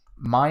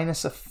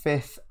minus a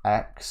fifth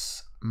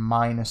x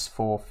minus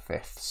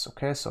 4/5.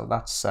 Okay, so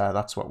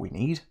that's what we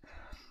need.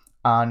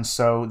 And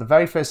so the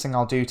very first thing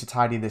I'll do to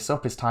tidy this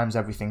up is times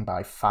everything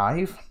by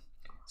 5.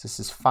 So this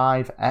is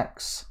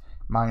 5x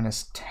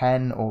minus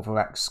 10 over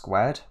x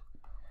squared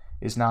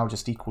is now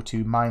just equal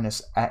to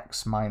minus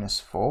x minus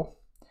 4.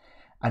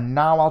 And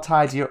now I'll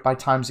tidy up by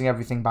timesing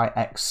everything by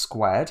x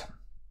squared.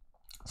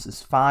 This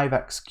is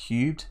 5x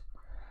cubed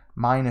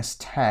minus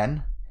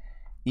 10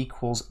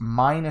 equals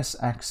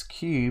minus x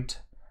cubed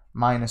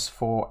minus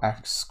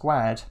 4x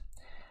squared.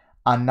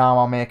 And now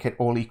I'll make it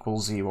all equal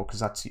 0 because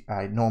that's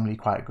normally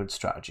quite a good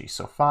strategy.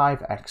 So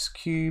 5x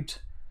cubed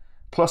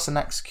plus an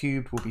x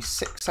cubed will be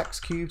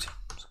 6x cubed.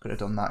 So I could have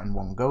done that in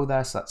one go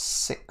there. So that's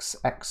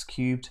 6x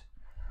cubed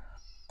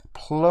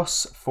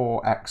plus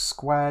 4x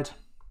squared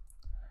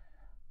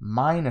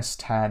minus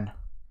 10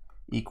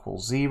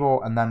 equals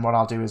 0. And then what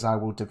I'll do is I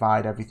will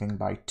divide everything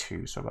by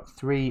 2. So I've got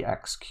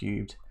 3x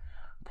cubed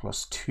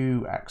plus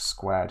 2x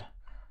squared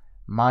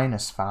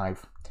minus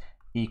 5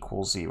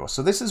 equals 0.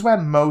 So this is where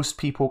most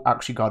people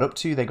actually got up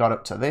to. They got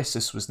up to this.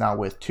 This was now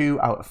worth 2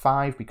 out of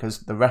 5 because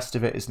the rest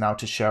of it is now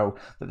to show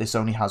that this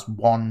only has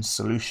one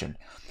solution.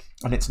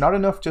 And it's not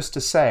enough just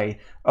to say,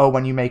 oh,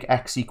 when you make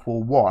x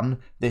equal 1,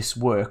 this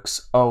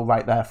works. Oh,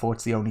 right, therefore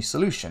it's the only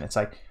solution. It's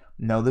like,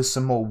 no, there's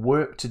some more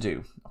work to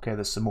do. Okay,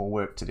 there's some more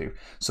work to do.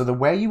 So the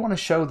way you want to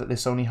show that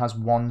this only has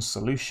one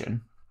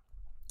solution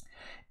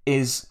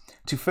is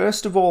to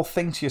first of all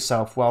think to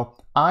yourself,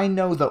 well, I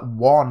know that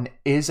 1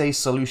 is a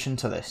solution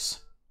to this.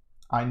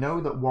 I know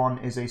that 1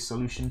 is a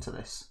solution to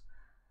this.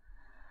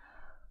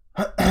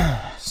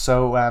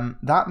 So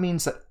that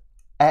means that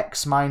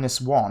x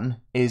minus 1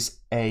 is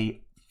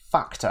a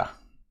factor.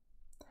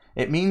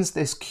 It means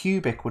this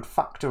cubic would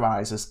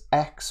factorize as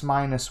x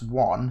minus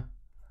 1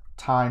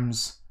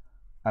 times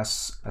a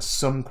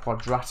sum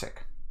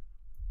quadratic.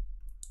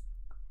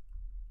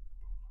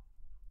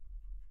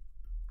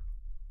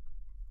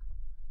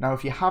 Now,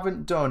 if you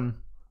haven't done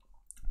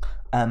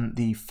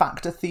the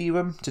factor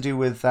theorem to do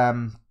with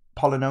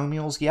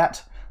polynomials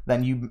yet,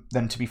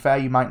 then to be fair,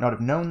 you might not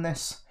have known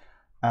this,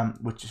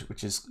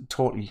 which is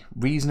totally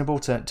reasonable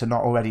to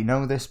not already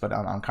know this, but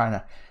I'm kind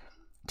of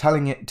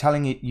telling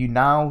it you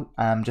now,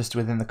 just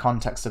within the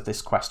context of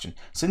this question.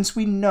 Since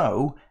we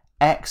know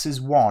x is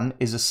 1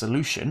 is a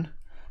solution,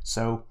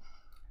 so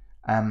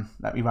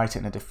let me write it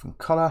in a different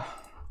color.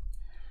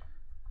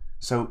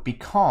 So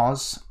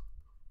because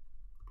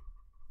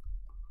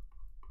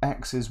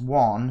x is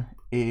 1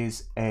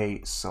 is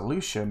a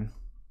solution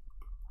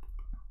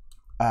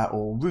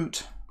or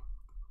root,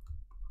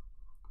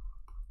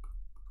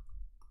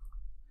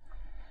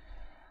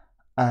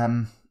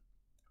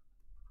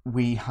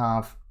 we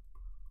have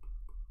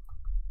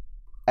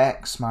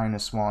x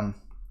minus 1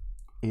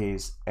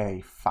 is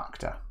a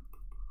factor.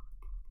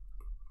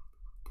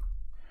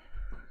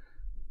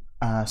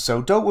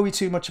 So don't worry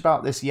too much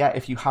about this yet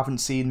if you haven't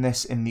seen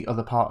this in the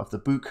other part of the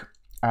book.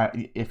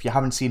 If you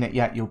haven't seen it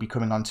yet, you'll be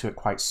coming onto it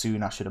quite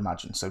soon, I should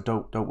imagine. So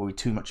don't worry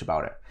too much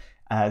about it.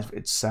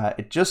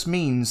 It just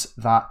means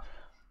that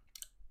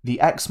the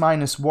x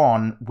minus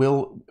 1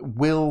 will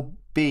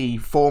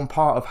form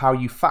part of how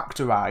you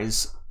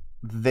factorize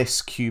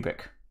this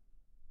cubic.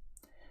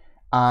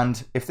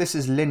 And if this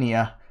is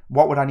linear,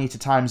 what would I need to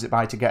times it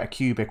by to get a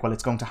cubic? Well,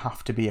 it's going to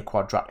have to be a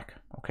quadratic.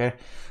 Okay,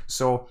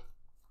 so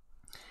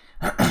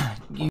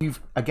you've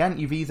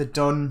either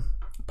done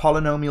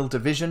polynomial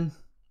division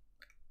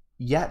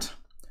yet,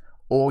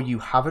 or you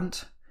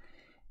haven't.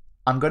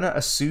 I'm going to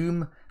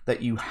assume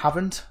that you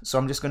haven't, so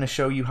I'm just going to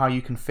show you how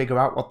you can figure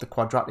out what the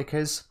quadratic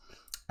is.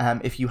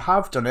 If you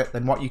have done it,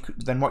 then what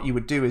you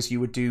would do is you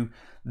would do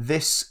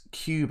this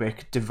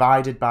cubic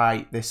divided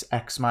by this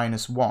x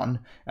minus 1,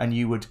 and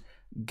you would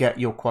get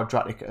your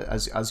quadratic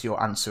as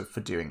your answer for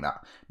doing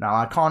that. Now,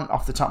 I can't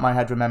off the top of my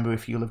head remember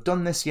if you'll have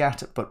done this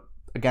yet, but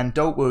again,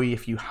 don't worry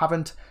if you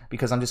haven't,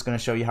 because I'm just going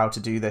to show you how to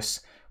do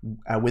this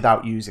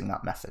without using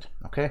that method.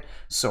 Okay,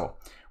 so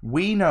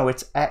we know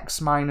it's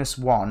x minus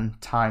 1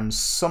 times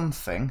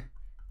something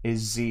is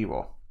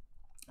 0.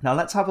 Now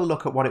let's have a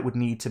look at what it would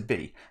need to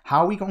be.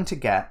 How are we going to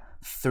get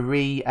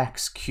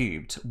 3x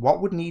cubed?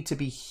 What would need to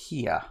be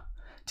here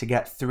to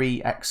get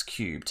 3x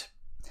cubed,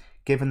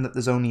 given that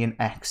there's only an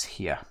x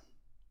here?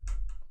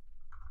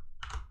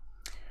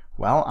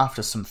 Well,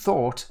 after some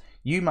thought,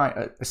 you might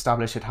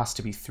establish it has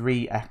to be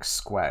 3x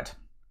squared.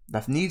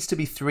 There needs to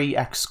be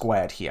 3x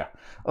squared here.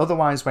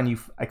 Otherwise, when you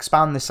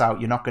expand this out,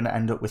 you're not going to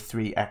end up with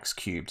 3x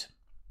cubed.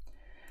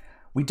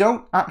 We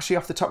don't actually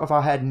off the top of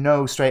our head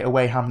know straight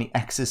away how many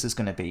x's is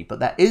going to be, but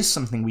there is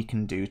something we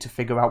can do to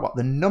figure out what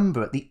the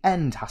number at the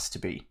end has to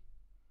be.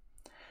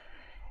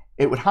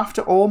 It would have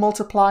to all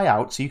multiply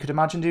out, so you could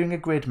imagine doing a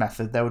grid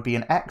method. There would be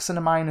an x and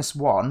a minus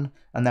 1,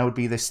 and there would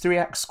be this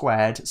 3x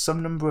squared,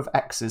 some number of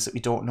x's that we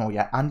don't know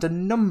yet, and a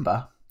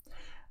number.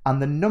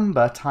 And the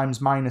number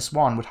times minus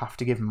 1 would have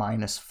to give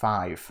minus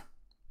 5.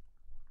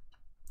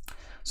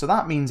 So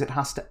that means it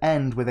has to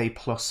end with a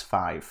plus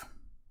 5.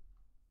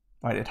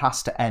 Right, it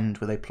has to end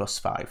with a plus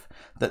 5.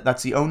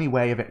 That's the only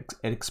way of it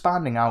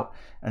expanding out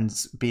and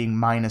being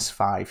minus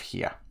 5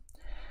 here.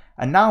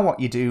 And now what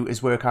you do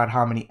is work out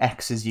how many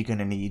x's you're going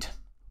to need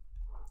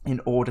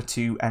in order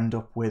to end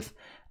up with,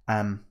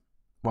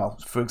 well,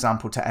 for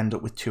example, to end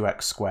up with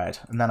 2x squared.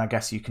 And then I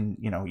guess you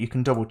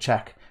can double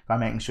check by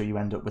making sure you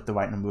end up with the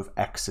right number of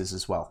x's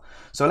as well.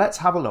 So let's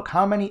have a look.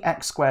 How many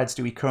x squareds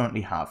do we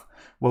currently have?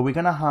 Well, we're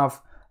going to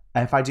have,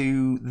 if I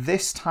do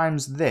this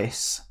times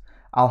this,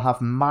 I'll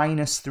have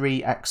minus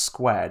 3x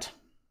squared.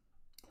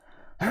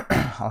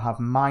 I'll have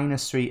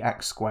minus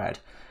 3x squared.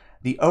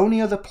 The only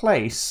other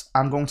place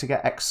I'm going to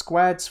get x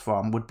squareds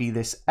from would be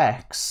this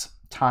x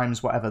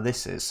times whatever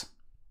this is.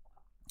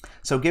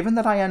 So given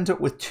that I end up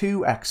with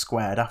 2x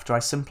squared after I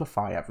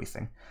simplify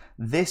everything,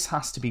 this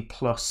has to be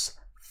plus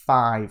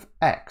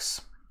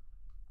 5x.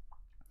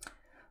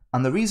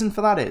 And the reason for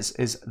that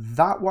is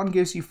that one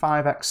gives you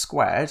 5x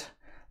squared.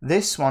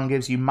 This one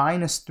gives you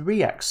minus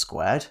 3x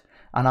squared,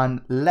 and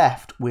I'm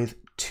left with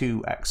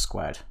 2x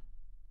squared.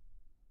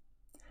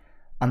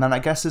 And then I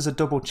guess as a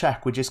double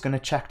check, we're just going to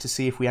check to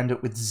see if we end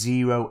up with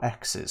 0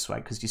 x's,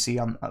 right? Because you see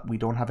we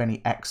don't have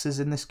any x's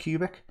in this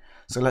cubic.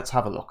 So let's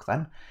have a look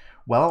then.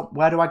 Well,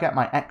 where do I get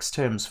my x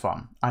terms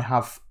from? I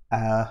have,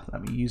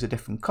 let me use a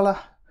different colour.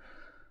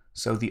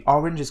 So the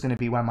orange is going to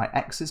be where my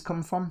x's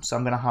come from. So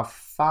I'm going to have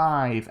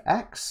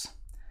 5x,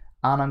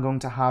 and I'm going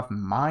to have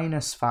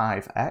minus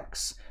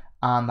 5x,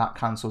 and that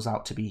cancels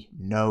out to be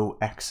no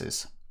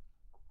x's.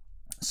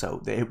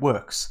 So it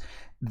works.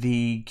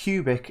 The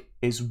cubic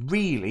is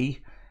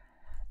really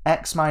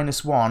x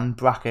minus 1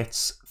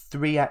 brackets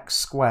 3x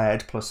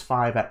squared plus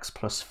 5x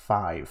plus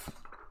 5.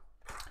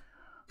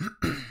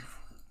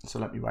 So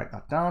let me write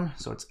that down.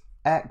 So it's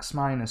x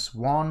minus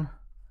 1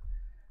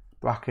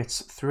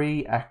 brackets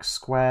 3x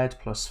squared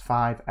plus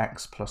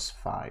 5x plus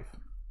 5.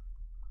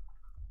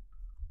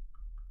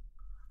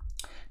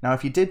 Now,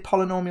 if you did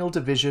polynomial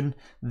division,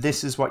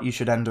 this is what you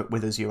should end up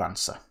with as your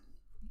answer.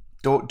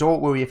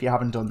 Don't worry if you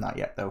haven't done that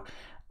yet, though.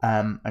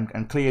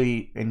 And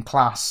clearly in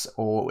class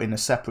or in a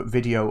separate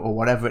video or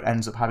whatever it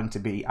ends up having to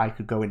be, I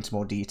could go into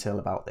more detail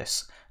about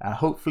this.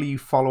 Hopefully you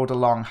followed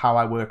along how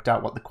I worked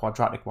out what the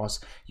quadratic was.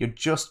 You're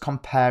just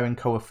comparing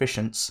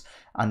coefficients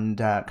and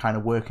kind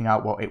of working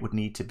out what it would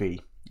need to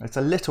be. It's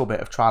a little bit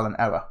of trial and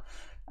error,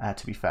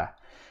 to be fair.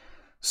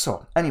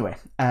 So anyway,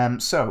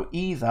 so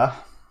either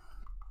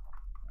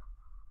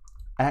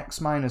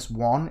x minus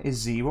 1 is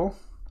 0,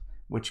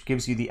 which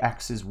gives you the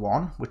x is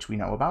 1, which we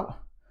know about,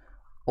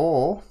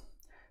 or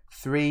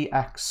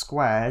 3x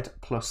squared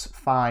plus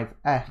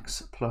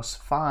 5x plus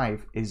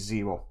 5 is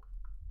 0.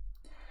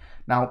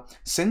 Now,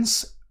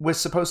 since we're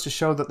supposed to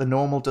show that the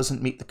normal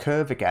doesn't meet the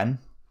curve again,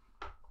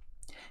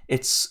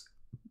 it's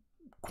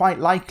quite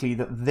likely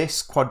that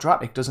this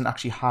quadratic doesn't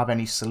actually have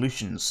any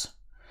solutions.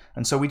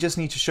 And so we just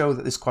need to show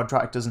that this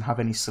quadratic doesn't have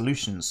any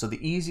solutions. So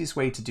the easiest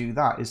way to do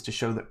that is to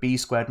show that b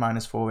squared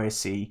minus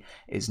 4ac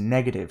is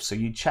negative. So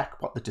you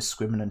check what the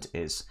discriminant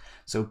is.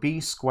 So b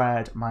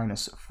squared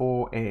minus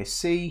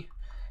 4ac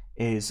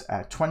is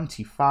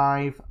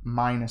 25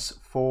 minus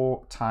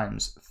 4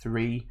 times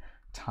 3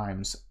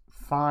 times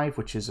 5,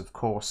 which is of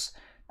course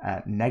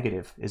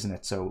negative, isn't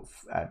it? So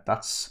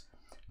that's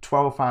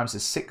 12 fives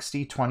is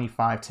 60,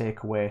 25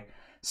 take away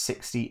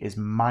 60 is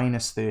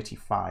minus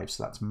 35,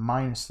 so that's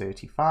minus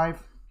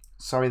 35.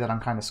 Sorry that I'm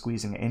kind of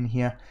squeezing it in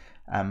here.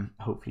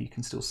 Hopefully you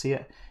can still see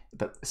it.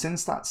 But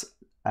since that's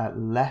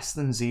less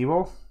than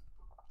 0,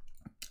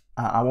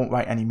 I won't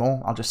write any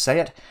more, I'll just say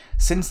it.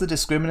 Since the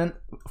discriminant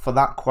for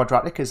that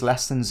quadratic is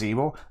less than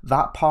 0,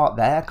 that part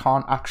there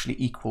can't actually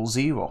equal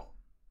 0.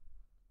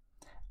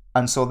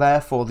 And so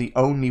therefore the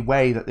only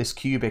way that this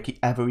cubic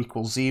ever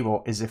equals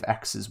 0 is if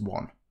x is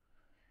 1.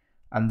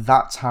 And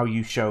that's how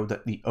you show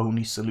that the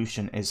only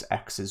solution is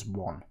x is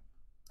 1.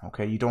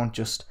 Okay, you don't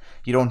just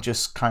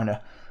kind of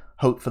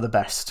hope for the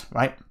best,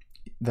 right?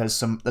 There's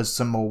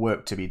some more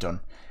work to be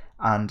done.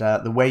 And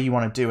the way you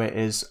want to do it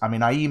is, I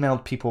mean, I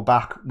emailed people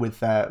back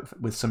with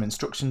some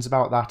instructions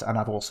about that, and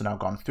I've also now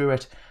gone through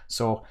it.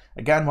 So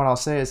again, what I'll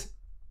say is,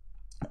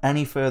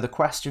 any further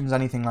questions,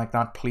 anything like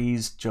that,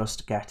 please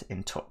just get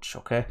in touch,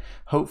 okay?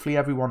 Hopefully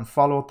everyone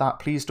followed that.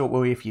 Please don't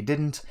worry if you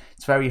didn't.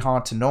 It's very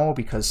hard to know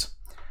because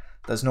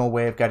there's no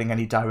way of getting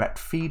any direct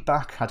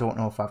feedback. I don't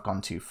know if I've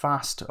gone too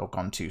fast or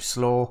gone too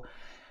slow,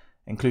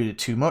 included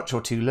too much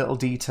or too little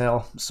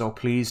detail. So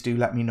please do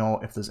let me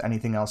know if there's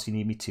anything else you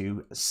need me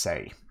to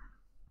say.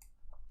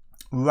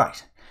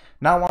 Right,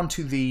 now on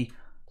to the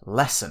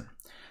lesson.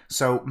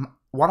 So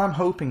what I'm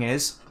hoping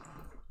is,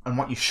 and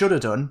what you should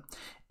have done,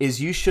 is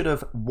you should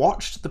have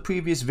watched the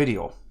previous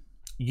video.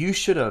 You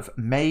should have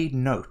made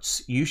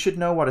notes. You should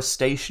know what a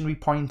stationary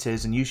point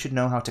is, and you should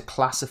know how to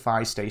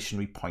classify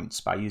stationary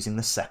points by using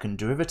the second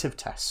derivative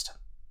test.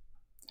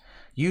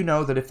 You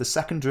know that if the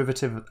second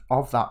derivative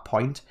of that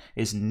point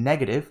is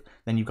negative,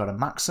 then you've got a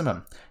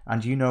maximum.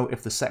 And you know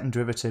if the second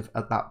derivative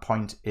at that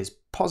point is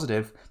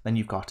positive, then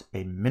you've got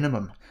a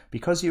minimum.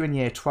 Because you're in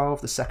year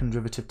 12, the second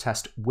derivative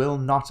test will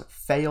not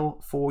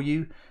fail for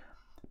you.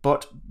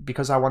 But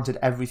because I wanted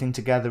everything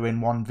together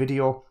in one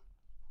video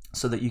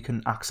so that you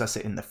can access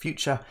it in the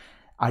future,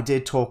 I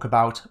did talk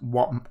about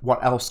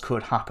what else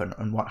could happen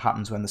and what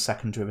happens when the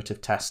second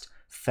derivative test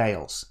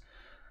fails.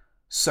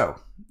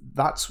 So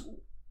that's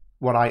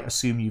what I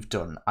assume you've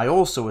done. I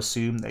also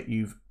assume that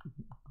you've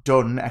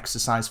done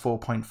exercise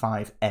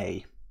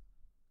 4.5a.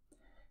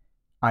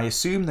 I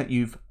assume that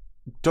you've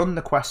done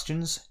the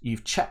questions,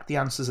 you've checked the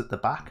answers at the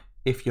back.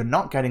 If you're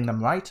not getting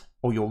them right,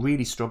 or you're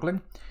really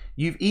struggling,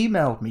 you've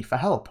emailed me for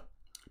help.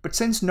 But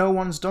since no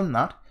one's done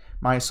that,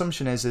 my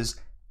assumption is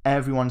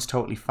everyone's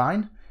totally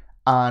fine,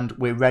 and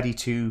we're ready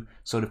to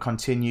sort of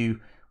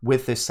continue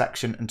with this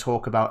section and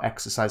talk about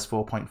exercise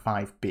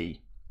 4.5b.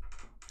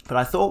 But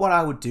I thought what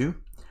I would do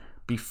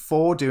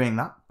before doing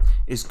that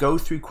is go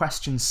through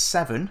question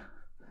 7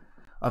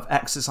 of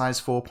exercise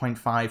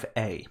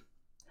 4.5a.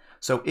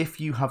 So if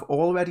you have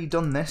already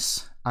done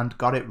this and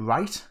got it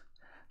right,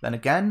 then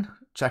again,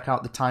 check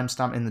out the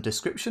timestamp in the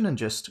description and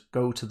just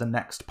go to the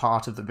next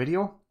part of the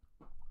video.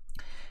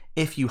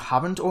 If you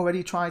haven't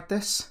already tried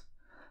this,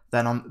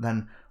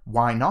 then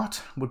why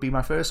not would be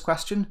my first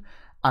question.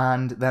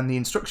 And then the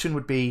instruction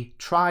would be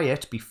try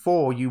it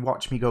before you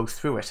watch me go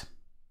through it.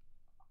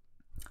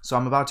 So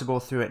I'm about to go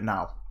through it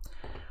now.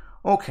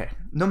 Okay,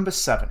 number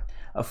 7.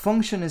 A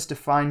function is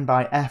defined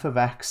by f of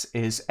x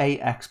is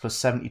ax plus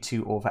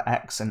 72 over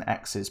x and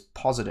x is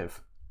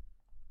positive.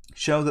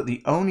 Show that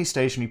the only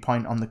stationary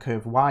point on the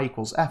curve y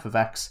equals f of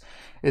x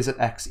is at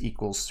x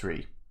equals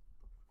 3.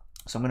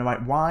 So I'm going to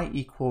write y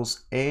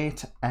equals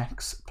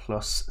 8x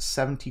plus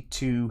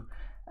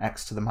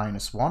 72x to the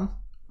minus 1.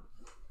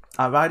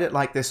 I write it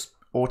like this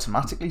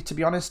automatically, to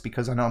be honest,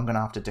 because I know I'm going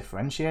to have to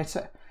differentiate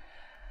it.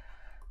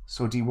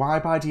 So dy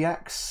by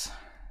dx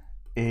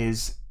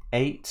is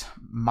 8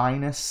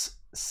 minus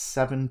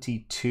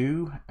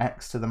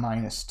 72x to the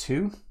minus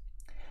 2.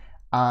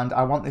 And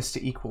I want this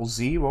to equal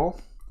 0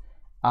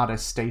 at a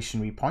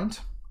stationary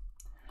point.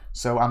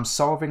 So I'm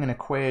solving an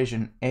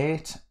equation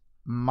 8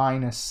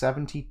 minus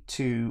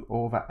 72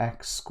 over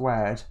x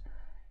squared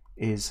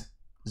is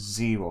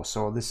 0.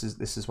 So this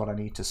is what I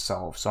need to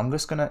solve. So I'm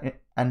just going to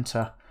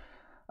enter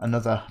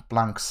another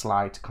blank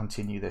slide to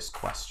continue this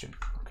question.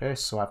 Okay,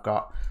 so I've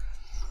got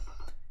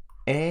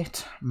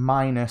 8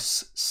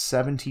 minus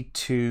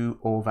 72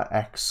 over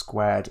x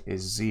squared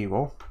is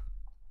 0.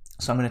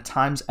 So I'm going to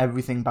times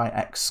everything by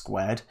x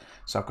squared.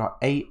 So I've got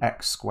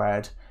 8x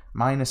squared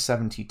minus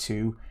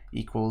 72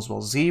 equals,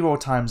 well, 0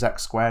 times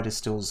x squared is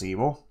still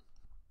 0.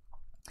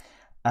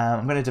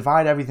 I'm going to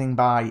divide everything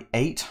by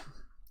 8.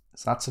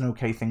 So that's an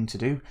okay thing to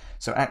do.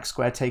 So x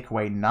squared take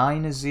away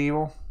 9 is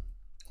 0.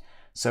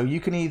 So you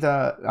can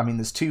either, I mean,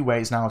 there's two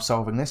ways now of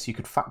solving this. You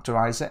could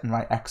factorize it and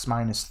write x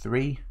minus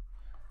 3.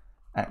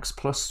 X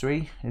plus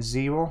 3 is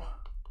 0.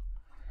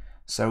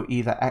 So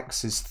either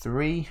x is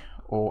 3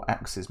 or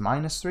x is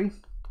minus 3.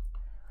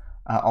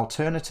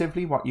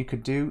 Alternatively, what you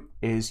could do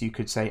is you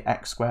could say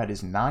x squared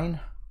is 9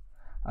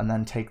 and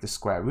then take the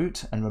square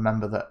root, and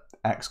remember that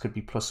x could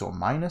be plus or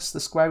minus the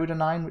square root of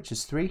 9, which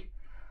is 3.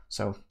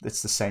 So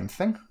it's the same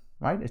thing,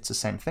 right? It's the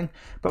same thing.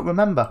 But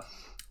remember,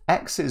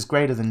 x is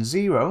greater than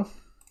 0.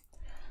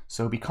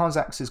 So because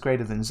x is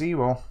greater than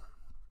 0,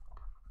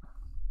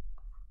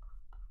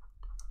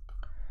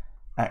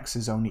 x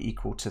is only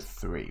equal to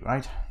 3,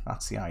 right?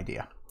 That's the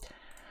idea.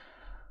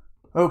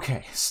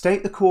 Okay,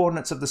 state the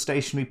coordinates of the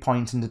stationary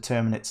point and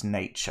determine its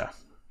nature.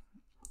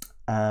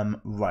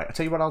 Right, I'll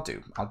tell you what I'll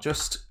do. I'll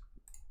just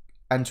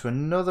enter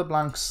another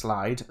blank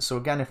slide. So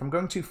again, if I'm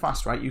going too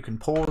fast, right, you can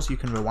pause, you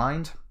can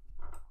rewind.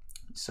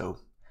 So,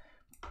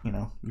 you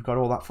know, you've got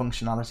all that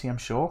functionality, I'm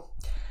sure.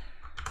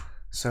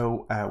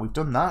 So we've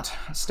done that.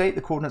 State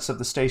the coordinates of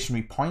the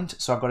stationary point.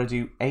 So I've got to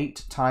do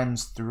 8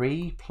 times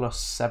 3 plus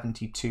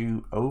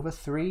 72 over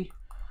 3.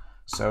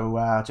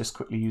 So just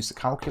quickly use the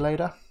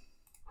calculator.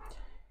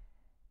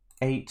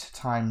 8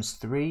 times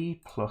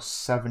 3 plus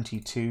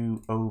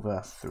 72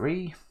 over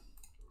 3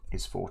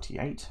 is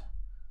 48.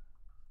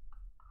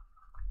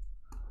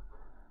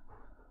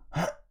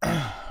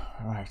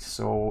 Right,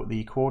 so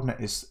the coordinate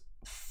is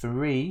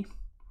 3,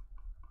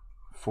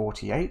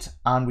 48,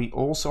 and we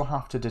also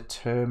have to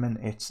determine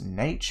its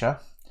nature.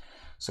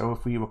 So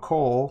if we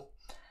recall,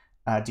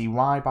 dy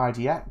by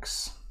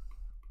dx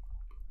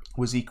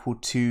was equal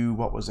to,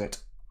 what was it,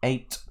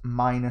 8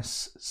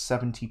 minus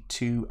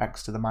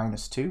 72x to the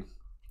minus 2.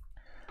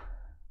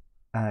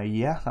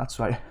 Yeah, that's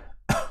right,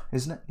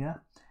 isn't it? Yeah,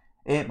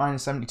 8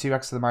 minus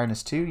 72x to the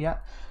minus 2, yeah.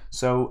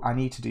 So I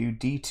need to do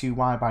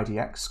d2y by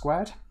dx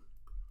squared.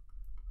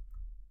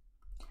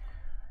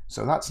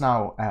 So that's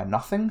now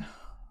nothing.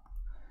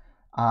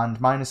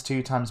 And minus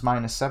 2 times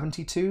minus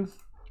 72.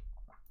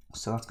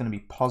 So that's going to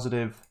be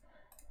positive,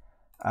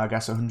 I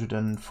guess,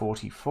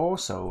 144.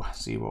 So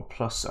 0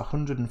 plus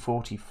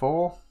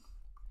 144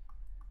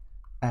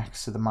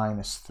 x to the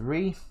minus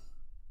 3.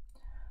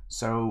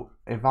 So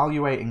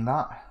evaluating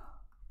that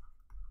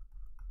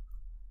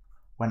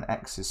when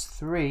x is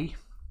 3,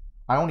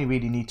 I only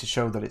really need to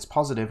show that it's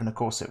positive, and of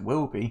course it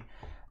will be.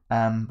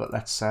 But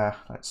let's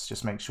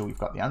just make sure we've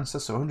got the answer.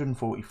 So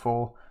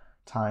 144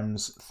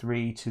 times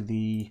 3 to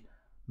the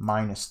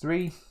minus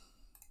 3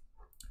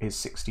 is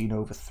 16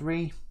 over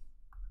 3,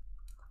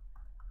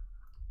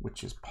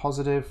 which is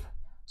positive.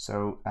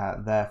 So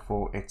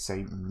therefore it's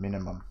a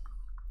minimum.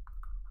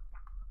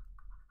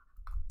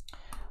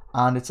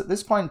 And it's at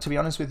this point, to be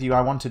honest with you,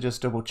 I want to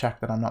just double check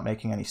that I'm not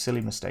making any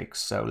silly mistakes.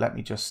 So let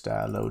me just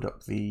load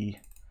up the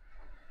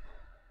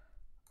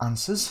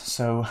answers.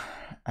 So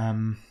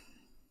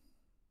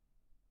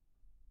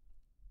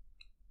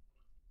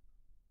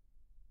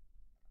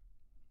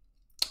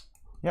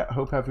yeah,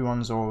 hope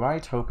everyone's all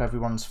right. Hope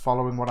everyone's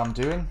following what I'm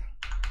doing.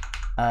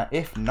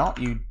 If not,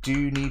 you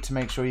do need to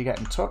make sure you get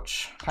in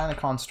touch. Kind of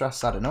can't stress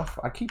that enough.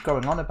 I keep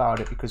going on about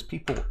it because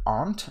people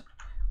aren't.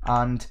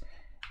 And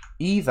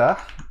either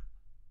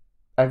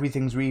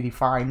everything's really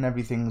fine,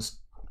 everything's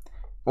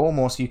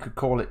almost, you could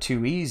call it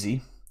too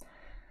easy,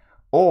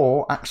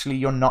 or actually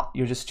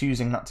you're just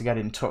choosing not to get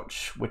in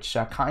touch, which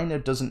kind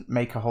of doesn't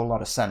make a whole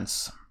lot of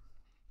sense.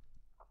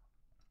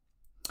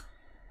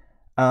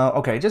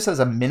 Okay, it just says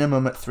a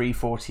minimum at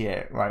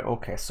 348, right?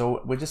 Okay,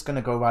 so we're just going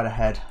to go right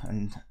ahead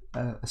and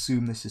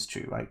assume this is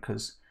true, right?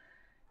 Because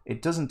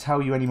it doesn't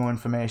tell you any more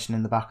information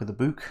in the back of the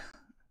book.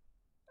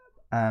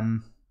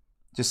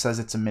 Just says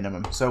it's a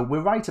minimum. So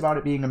we're right about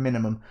it being a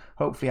minimum.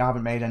 Hopefully I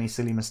haven't made any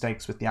silly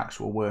mistakes with the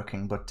actual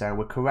working, but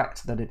we're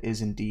correct that it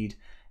is indeed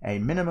a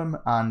minimum,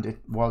 and it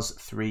was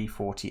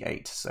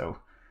 348. So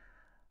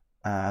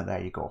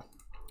there you go.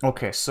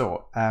 Okay,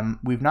 so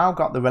we've now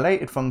got the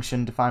related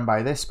function defined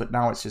by this, but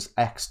now it's just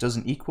x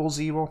doesn't equal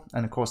 0.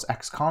 And of course,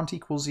 x can't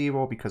equal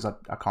 0 because I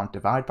can't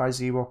divide by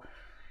 0.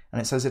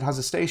 And it says it has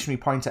a stationary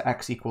point at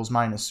x equals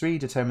 -3.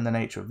 Determine the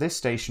nature of this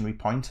stationary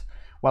point.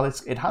 Well,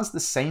 it has the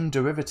same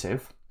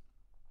derivative.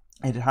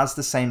 It has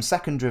the same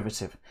second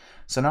derivative.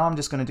 So now I'm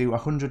just going to do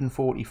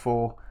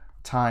 144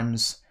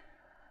 times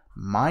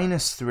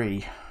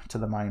 -3 to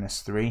the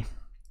 -3.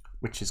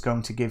 Which is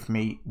going to give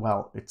me,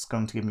 well, it's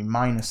going to give me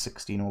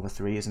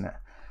 -16/3, isn't it?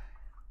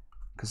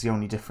 Because the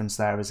only difference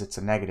there is it's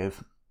a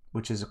negative,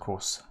 which is, of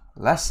course,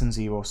 less than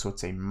 0, so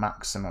it's a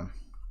maximum.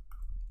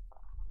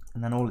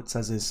 And then all it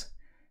says is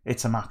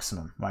it's a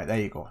maximum. Right, there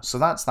you go. So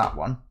that's that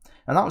one.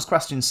 And that was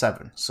question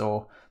 7.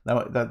 So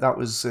that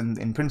was,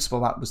 in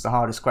principle, that was the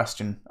hardest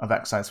question of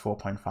exercise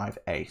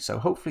 4.5a. So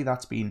hopefully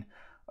that's been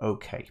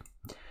okay.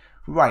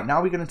 Right,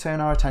 now we're going to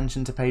turn our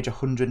attention to page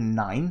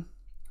 109.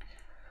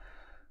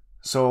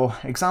 So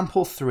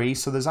example 3,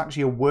 so there's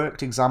actually a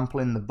worked example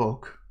in the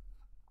book.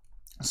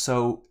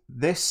 So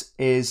this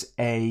is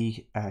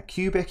a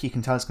cubic. You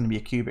can tell it's going to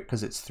be a cubic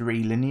because it's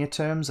 3 linear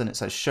terms, and it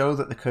says show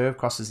that the curve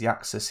crosses the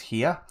axis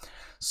here.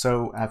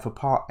 So for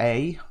part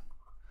A,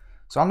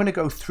 so I'm going to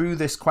go through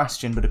this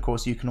question, but of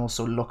course you can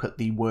also look at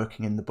the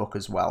working in the book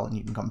as well, and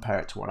you can compare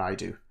it to what I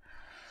do.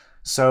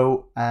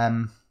 So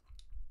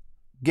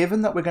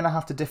given that we're going to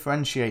have to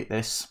differentiate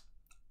this,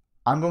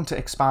 I'm going to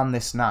expand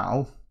this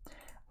now.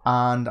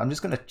 And I'm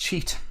just going to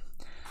cheat.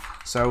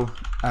 So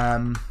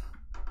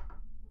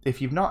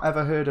if you've not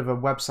ever heard of a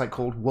website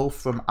called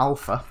Wolfram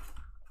Alpha,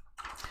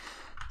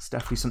 it's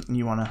definitely something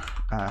you want to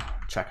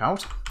check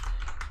out.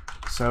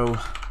 So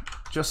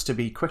just to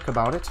be quick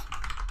about it,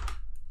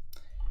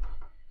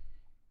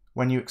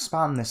 when you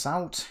expand this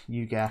out,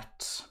 you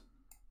get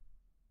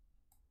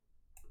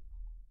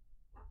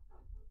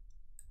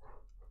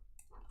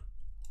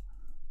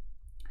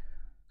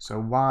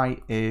so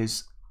y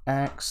is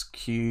x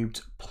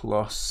cubed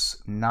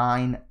plus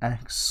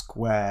 9x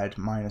squared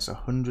minus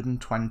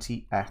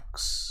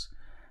 120x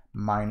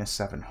minus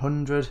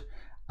 700,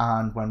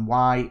 and when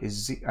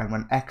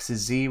x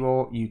is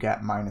 0, you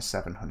get minus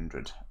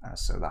 700.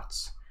 So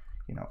that's,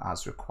 you know,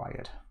 as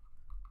required.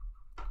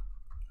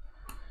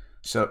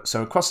 So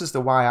it crosses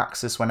the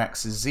y-axis when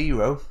x is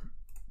 0,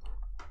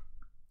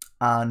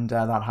 and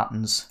that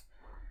happens.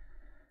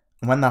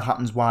 When that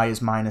happens, y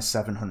is minus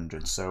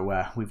 700. So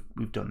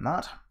we've done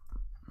that.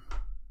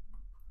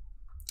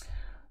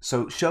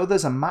 So show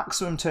there's a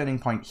maximum turning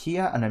point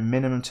here and a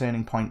minimum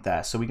turning point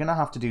there. So we're going to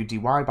have to do dy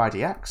by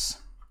dx.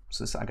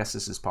 So I guess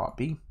this is part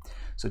B.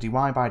 So dy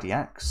by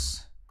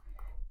dx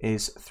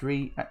is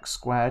 3x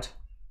squared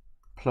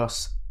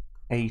plus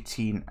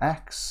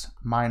 18x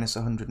minus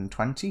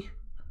 120.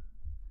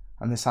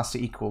 And this has to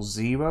equal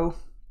 0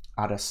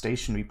 at a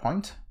stationary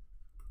point.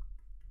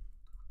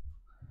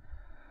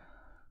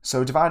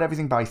 So divide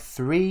everything by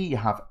 3. You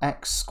have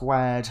x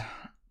squared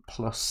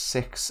plus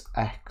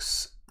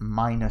 6x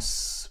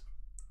minus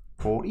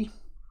 40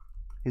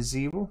 is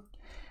 0,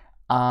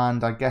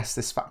 and I guess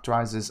this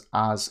factorizes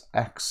as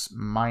x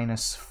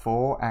minus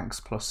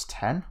 4x plus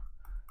 10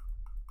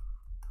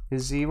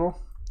 is 0.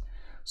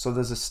 So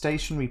there's a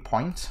stationary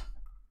point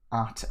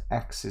at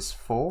x is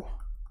 4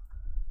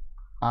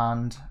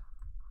 and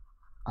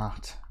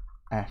at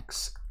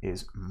x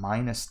is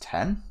minus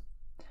 10,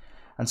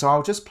 and so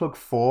I'll just plug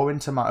 4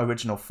 into my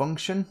original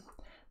function.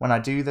 When I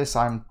do this,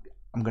 I'm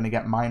going to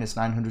get minus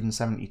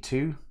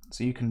 972.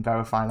 So you can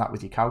verify that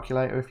with your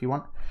calculator if you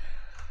want.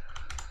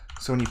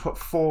 So when you put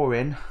 4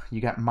 in,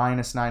 you get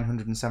minus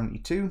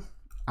 972.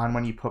 And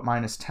when you put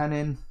minus 10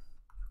 in,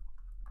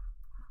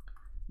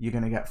 you're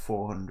going to get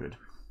 400.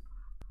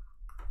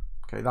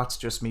 Okay, that's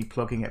just me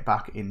plugging it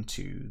back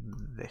into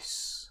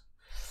this.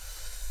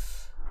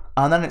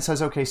 And then it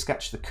says, okay,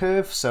 sketch the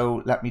curve.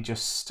 So let me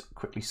just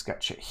quickly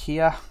sketch it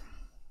here.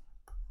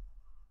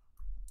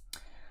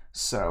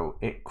 So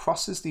it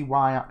crosses the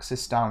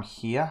y-axis down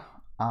here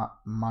at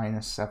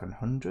minus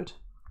 700.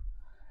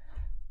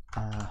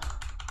 Let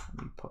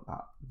me put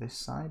that this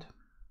side.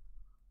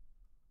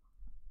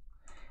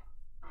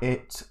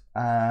 It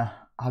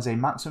has a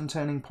maximum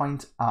turning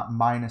point at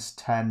minus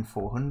 10,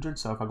 400.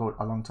 So if I go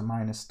along to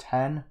minus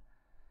 10,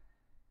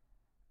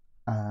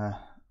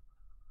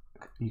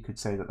 you could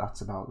say that that's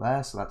about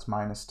there. So that's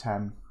minus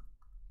 10,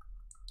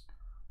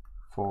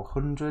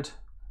 400.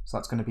 So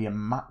that's going to be a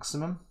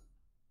maximum.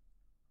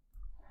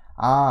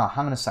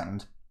 Hang on a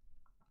second.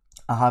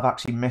 I have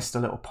actually missed a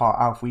little part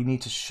out. We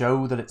need to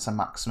show that it's a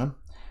maximum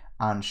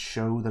and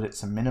show that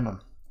it's a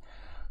minimum.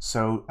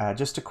 So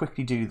just to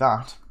quickly do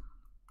that,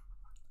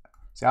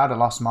 it See, I'd have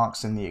lost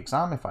marks in the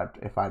exam if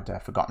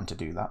I'd forgotten to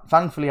do that.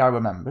 Thankfully, I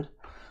remembered.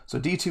 So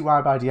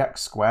d2y by dx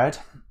squared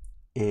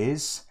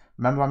is,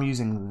 remember I'm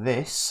using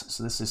this,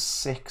 so this is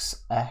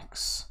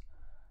 6x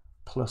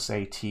plus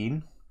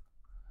 18.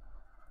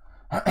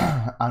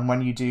 And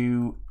when you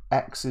do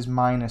x is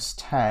minus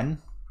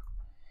 10,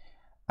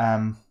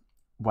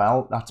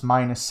 well, that's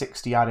minus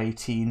 60 add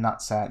 18,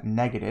 that's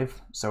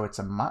negative, so it's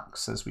a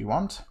max as we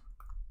want.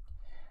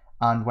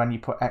 And when you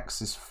put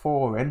x is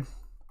 4 in,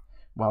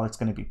 well, it's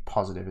going to be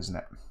positive, isn't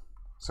it?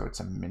 So it's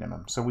a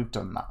minimum. So we've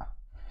done that.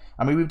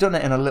 I mean, we've done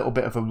it in a little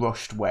bit of a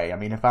rushed way. I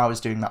mean, if I was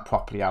doing that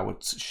properly, I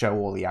would show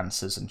all the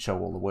answers and show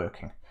all the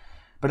working.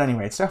 But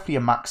anyway, it's definitely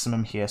a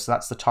maximum here, so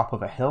that's the top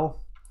of a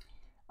hill.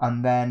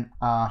 And then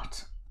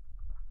at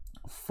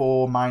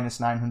 4 minus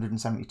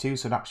 972,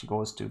 so it actually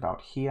goes to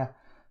about here.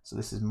 So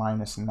this is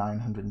minus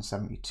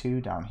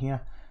 972 down here,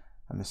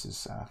 and this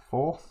is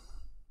 4.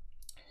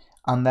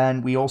 And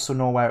then we also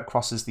know where it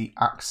crosses the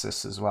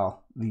axis as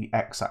well, the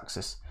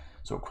x-axis.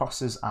 So it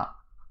crosses at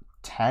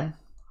 10,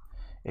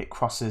 it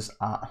crosses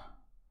at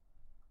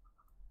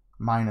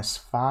minus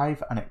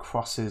 5, and it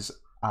crosses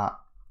at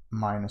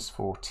minus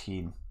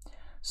 14.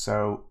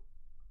 So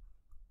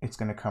it's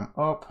going to come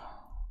up,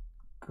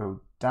 go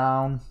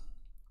down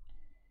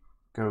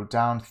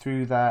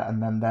through there,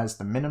 and then there's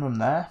the minimum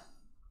there,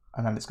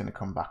 and then it's going to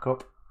come back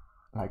up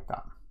like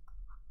that.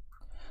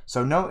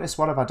 So notice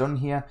what have I done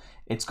here?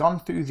 It's gone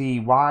through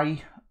the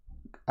y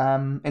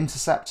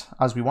intercept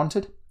as we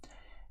wanted.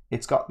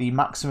 It's got the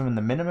maximum and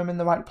the minimum in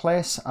the right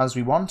place as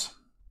we want.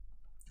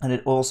 And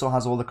it also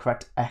has all the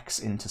correct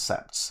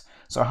x-intercepts.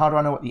 So how do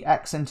I know what the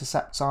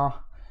x-intercepts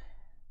are?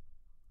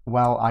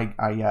 Well,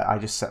 I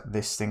just set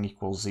this thing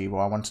equals 0.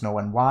 I want to know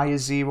when y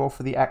is 0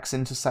 for the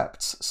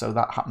x-intercepts. So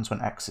that happens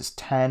when x is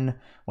 10,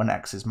 when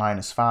x is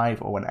minus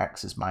 5, or when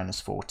x is minus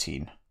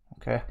 14.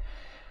 Okay.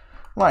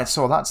 Right,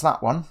 so that's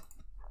that one.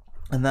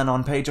 And then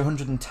on page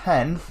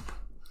 110,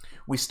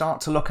 we start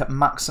to look at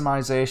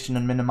maximization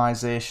and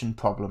minimization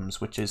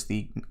problems, which is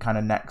the kind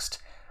of next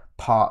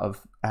part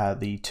of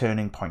the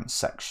turning point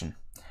section.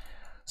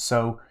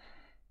 So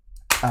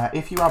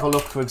if you have a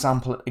look, for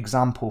example, at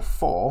example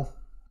 4,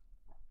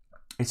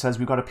 it says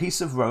we've got a piece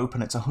of rope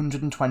and it's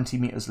 120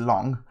 meters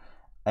long.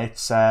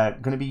 It's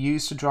going to be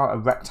used to draw a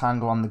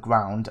rectangle on the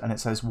ground, and it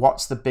says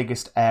what's the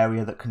biggest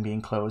area that can be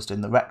enclosed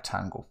in the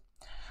rectangle.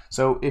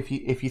 So if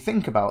you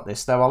think about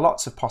this, there are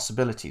lots of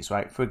possibilities,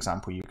 right? For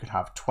example, you could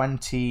have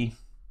 20,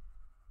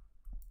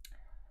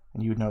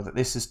 and you would know that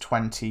this is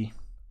 20,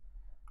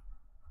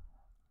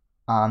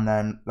 and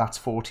then that's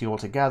 40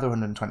 altogether.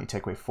 120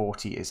 take away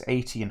 40 is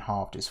 80, and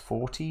halved is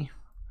 40.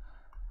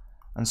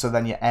 And so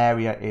then your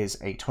area is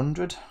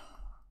 800.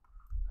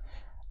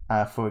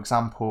 For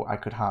example, I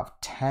could have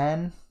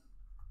 10,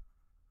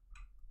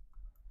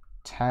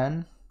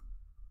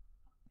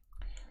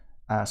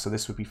 so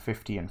this would be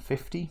 50 and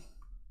 50.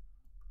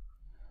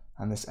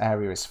 And this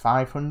area is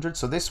 500.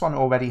 So this one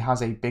already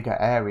has a bigger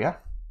area.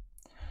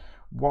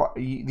 What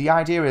the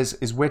idea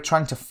is we're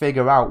trying to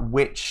figure out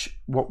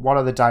what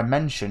are the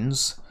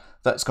dimensions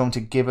that's going to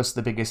give us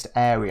the biggest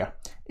area.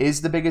 Is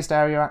the biggest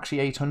area actually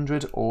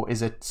 800, or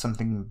is it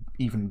something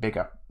even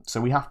bigger? So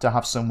we have to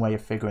have some way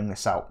of figuring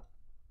this out.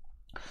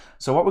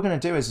 So what we're going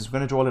to do is we're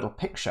going to draw a little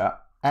picture,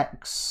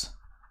 x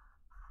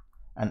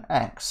and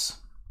x.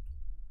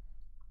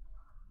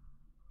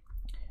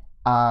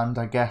 And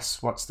I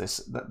guess, what's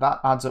this? That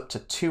adds up to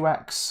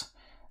 2x.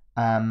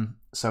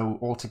 So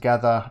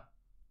altogether,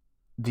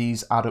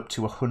 these add up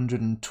to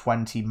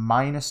 120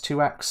 minus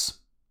 2x.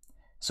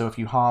 So if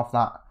you halve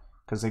that,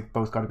 because they've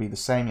both got to be the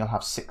same, you'll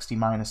have 60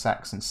 minus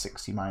x and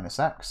 60 minus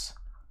x.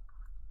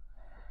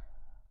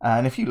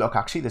 And if you look,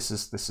 actually, this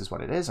is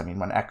what it is. I mean,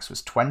 when x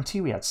was 20,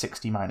 we had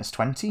 60 minus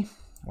 20.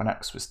 When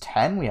x was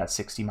 10, we had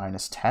 60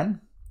 minus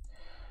 10.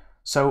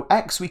 So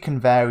x, we can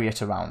vary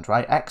it around,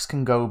 right? X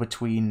can go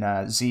between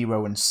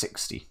 0 and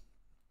 60,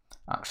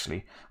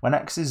 actually. When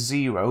x is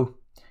 0,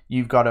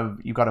 you haven't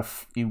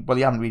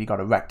really got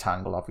a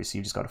rectangle, obviously,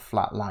 you've just got a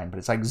flat line, but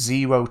it's like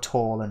 0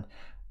 tall and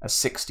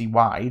 60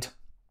 wide.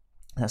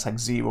 That's like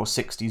 0,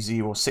 60,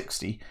 0,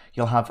 60.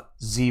 You'll have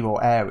 0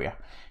 area.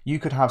 You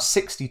could have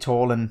 60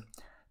 tall and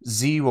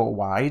 0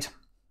 wide,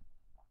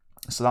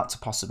 so that's a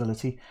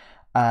possibility.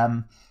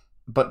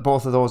 But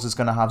both of those is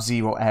going to have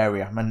 0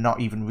 area and not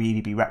even really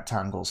be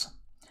rectangles.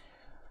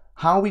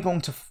 How are we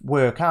going to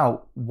work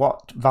out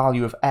what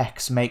value of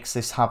x makes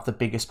this have the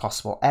biggest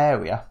possible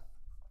area?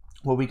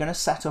 Well, we're going to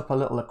set up a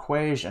little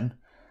equation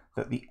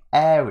that the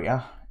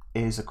area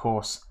is, of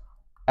course,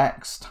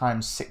 x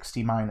times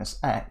 60 minus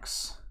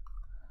x,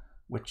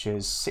 which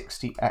is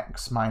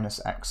 60x minus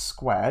x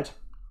squared.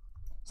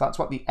 So that's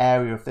what the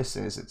area of this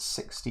is. It's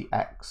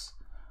 60x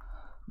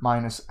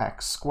minus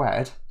x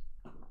squared.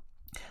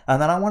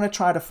 And then I want to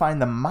try to find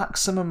the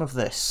maximum of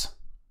this.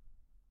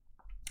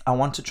 I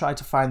want to try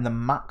to find the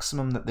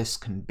maximum that this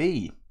can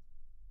be.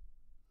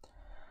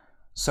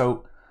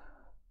 So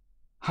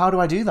how do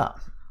I do that?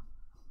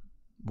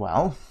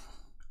 Well,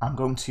 I'm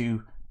going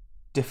to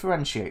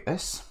differentiate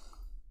this.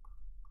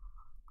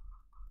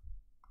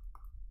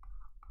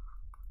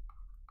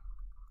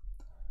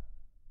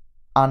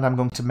 and I'm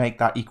going to make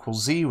that equal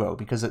 0,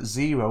 because at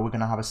 0 we're going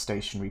to have a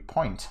stationary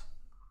point.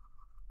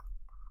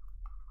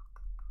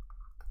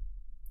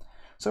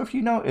 So if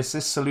you notice,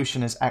 this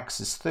solution is x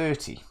is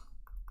 30.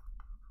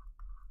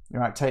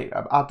 Right,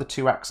 add the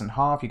 2x and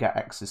half, you get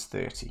x is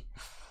 30.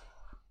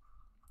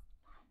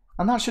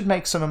 And that should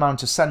make some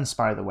amount of sense,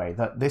 by the way,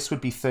 that this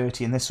would be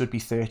 30 and this would be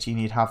 30,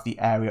 and you'd have the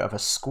area of a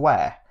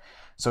square.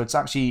 So it's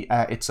actually,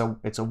 it's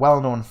a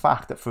well-known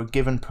fact that for a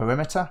given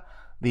perimeter,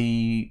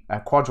 the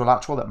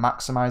quadrilateral that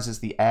maximizes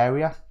the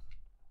area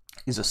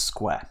is a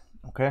square.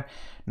 Okay.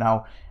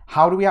 Now,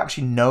 how do we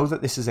actually know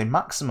that this is a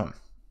maximum?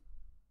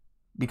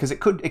 Because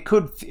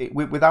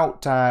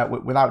without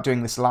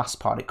doing this last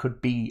part, it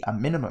could be a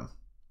minimum.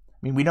 I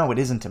mean, we know it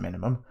isn't a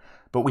minimum,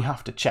 but we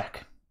have to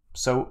check.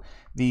 So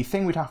the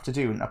thing we'd have to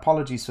do, and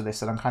apologies for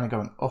this, that I'm kind of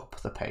going up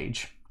the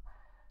page,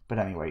 but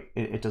anyway,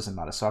 it doesn't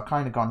matter. So I've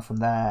kind of gone from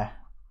there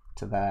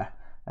to there,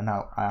 and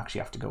now I actually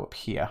have to go up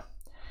here.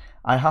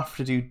 I have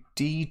to do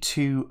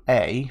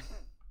d2a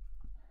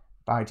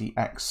by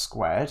dx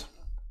squared.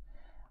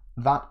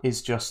 That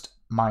is just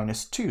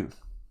minus 2.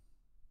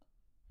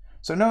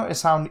 So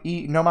notice how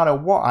no matter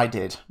what I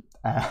did,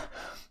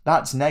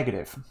 that's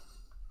negative.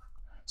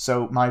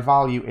 So my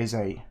value is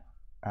a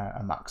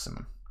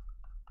maximum.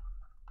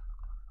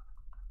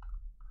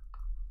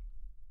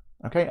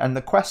 Okay, and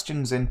the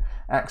questions in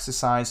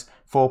exercise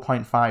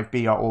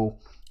 4.5b are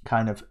all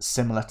kind of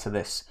similar to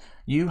this.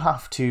 You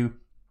have to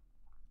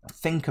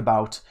think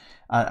about,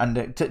 and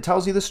it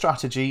tells you the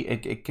strategy,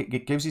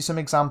 it gives you some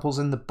examples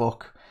in the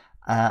book,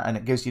 and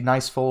it gives you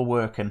nice full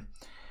working.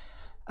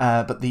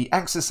 But the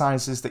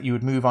exercises that you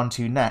would move on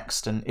to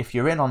next, and if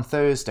you're in on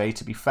Thursday,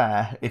 to be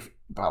fair,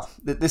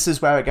 this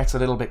is where it gets a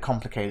little bit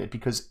complicated,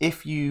 because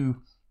if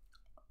you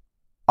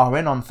are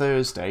in on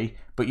Thursday,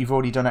 but you've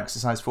already done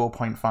exercise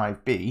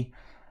 4.5b,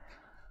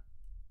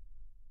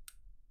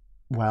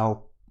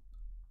 well,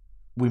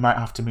 we might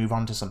have to move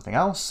on to something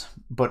else.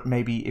 But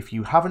maybe if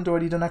you haven't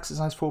already done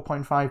exercise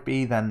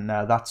 4.5b, then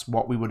that's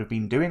what we would have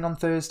been doing on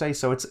Thursday.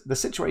 So the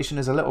situation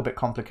is a little bit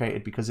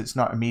complicated because it's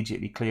not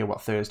immediately clear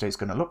what Thursday is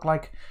going to look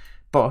like.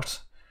 But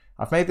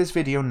I've made this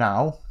video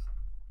now.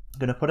 I'm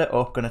going to put it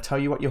up, going to tell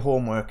you what your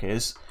homework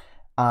is,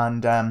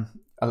 and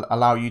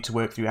allow you to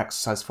work through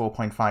exercise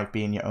 4.5b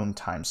in your own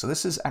time. So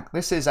this is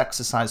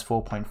exercise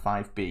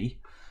 4.5b.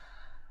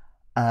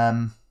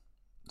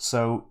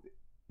 So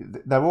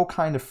they're all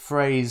kind of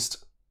phrased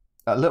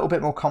a little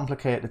bit more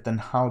complicated than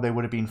how they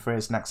would have been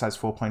phrased in exercise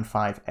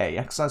 4.5a.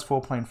 Exercise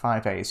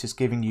 4.5a is just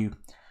giving you,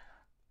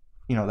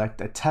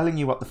 they're telling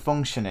you what the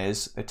function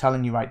is. They're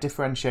telling you, right,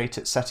 differentiate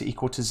it, set it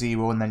equal to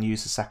 0, and then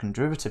use the second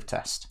derivative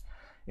test.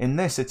 In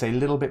this, it's a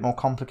little bit more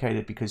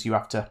complicated because you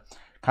have to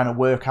kind of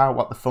work out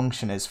what the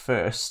function is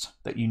first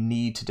that you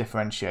need to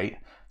differentiate,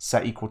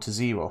 set equal to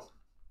 0.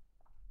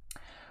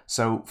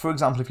 So, for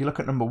example, if you look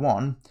at number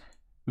 1,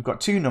 we've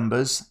got two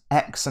numbers,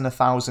 x and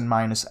 1,000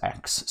 minus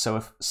x. So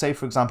if, say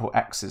for example,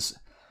 x is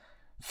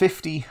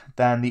 50,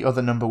 then the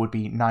other number would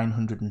be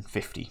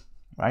 950,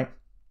 right?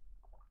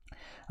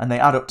 And they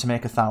add up to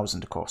make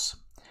 1,000, of course.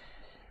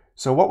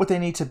 So what would they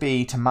need to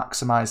be to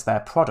maximize their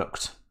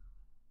product?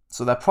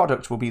 So their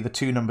product will be the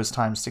two numbers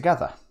times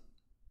together.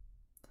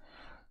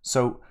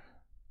 So,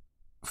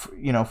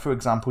 for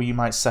example, you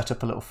might set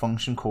up a little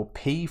function called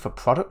p for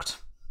product.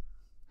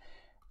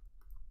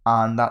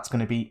 And that's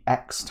going to be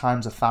x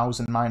times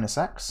 1,000 minus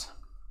x.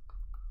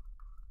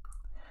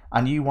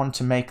 And you want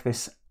to make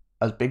this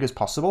as big as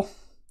possible.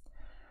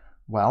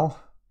 Well,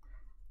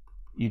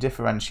 you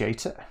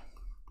differentiate it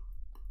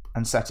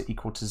and set it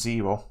equal to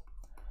 0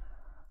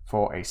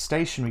 for a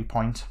stationary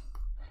point,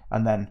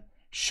 and then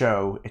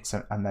show it's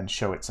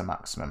a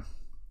maximum.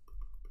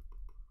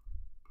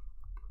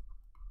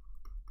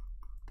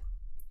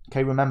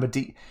 Okay, remember,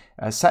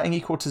 setting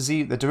equal to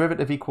 0, the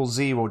derivative equals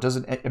 0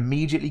 doesn't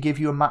immediately give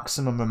you a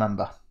maximum,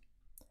 remember.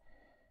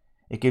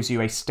 It gives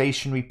you a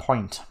stationary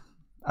point,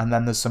 and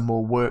then there's some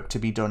more work to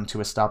be done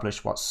to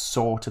establish what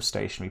sort of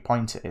stationary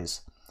point it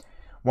is.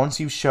 Once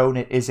you've shown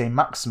it is a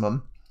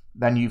maximum,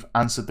 then you've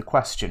answered the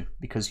question,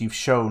 because you've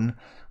shown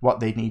what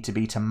they need to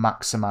be to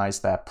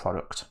maximize their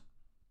product.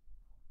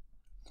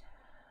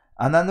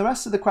 And then the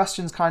rest of the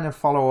questions kind of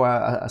follow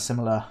a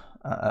similar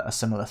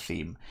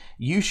theme.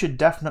 You should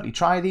definitely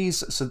try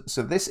these.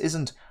 So this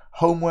isn't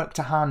homework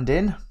to hand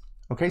in.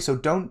 Okay, so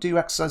don't do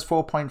exercise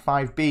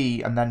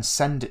 4.5b and then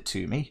send it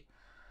to me.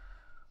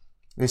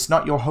 It's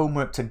not your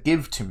homework to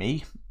give to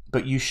me,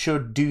 but you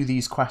should do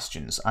these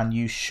questions, and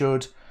you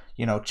should,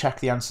 check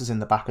the answers in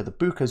the back of the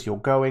book as you're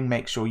going.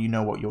 Make sure you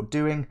know what you're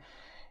doing.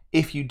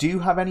 If you do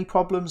have any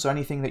problems or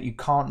anything that you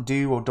can't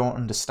do or don't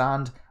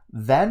understand,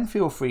 then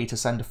feel free to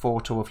send a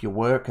photo of your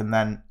work and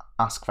then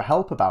ask for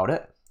help about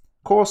it.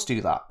 Of course,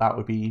 do that. That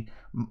would be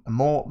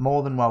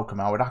more than welcome.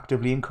 I would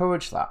actively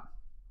encourage that.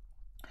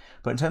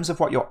 But in terms of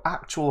what your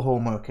actual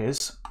homework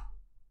is,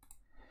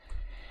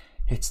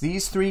 it's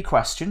these 3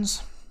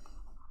 questions,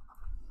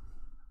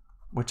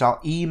 which I'll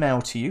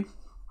email to you.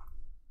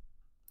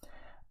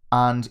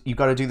 And you've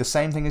got to do the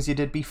same thing as you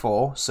did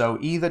before. So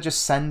either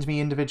just send me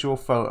individual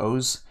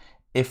photos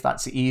if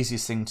that's the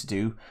easiest thing to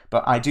do,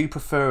 but I do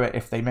prefer it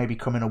if they maybe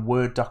come in a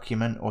Word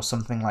document or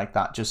something like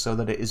that, just so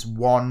that it is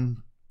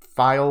one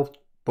file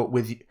but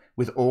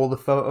with all the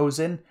photos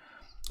in.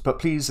 But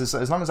please,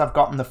 as long as I've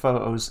gotten the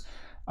photos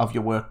of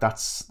your work,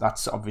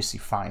 that's obviously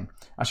fine.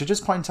 I should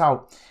just point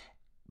out,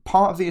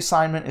 part of the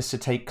assignment is to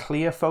take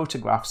clear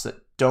photographs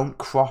that don't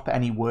crop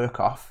any work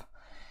off.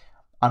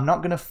 I'm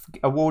not going to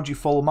award you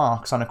full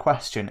marks on a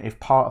question if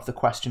part of the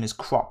question is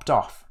cropped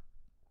off.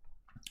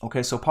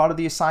 Okay, so part of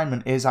the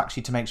assignment is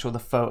actually to make sure the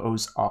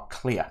photos are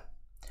clear.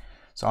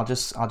 So I'll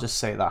just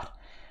say that.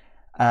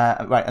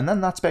 Right, and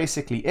then that's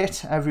basically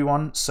it,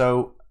 everyone.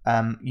 So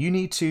you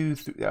need to,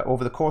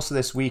 over the course of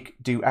this week,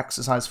 do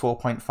exercise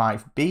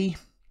 4.5b.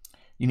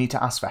 You need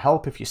to ask for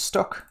help if you're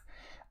stuck.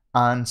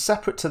 And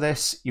separate to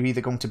this, you're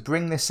either going to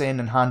bring this in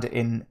and hand it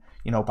in,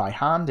 by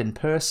hand in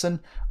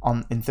person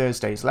in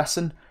Thursday's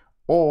lesson,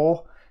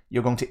 or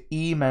you're going to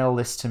email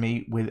this to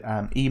me with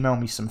email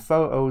me some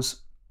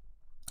photos,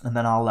 and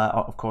then I'll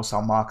of course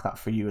I'll mark that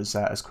for you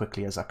as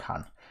quickly as I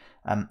can.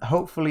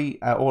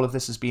 Hopefully all of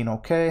this has been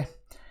okay.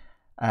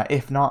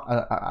 If not,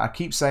 I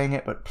keep saying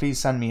it, but please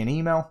send me an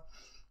email.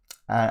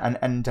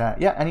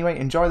 Yeah, anyway,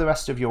 enjoy the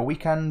rest of your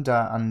weekend,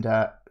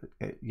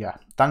 yeah,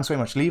 thanks very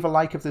much. Leave a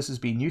like if this has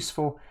been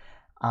useful,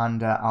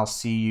 and I'll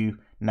see you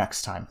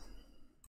next time.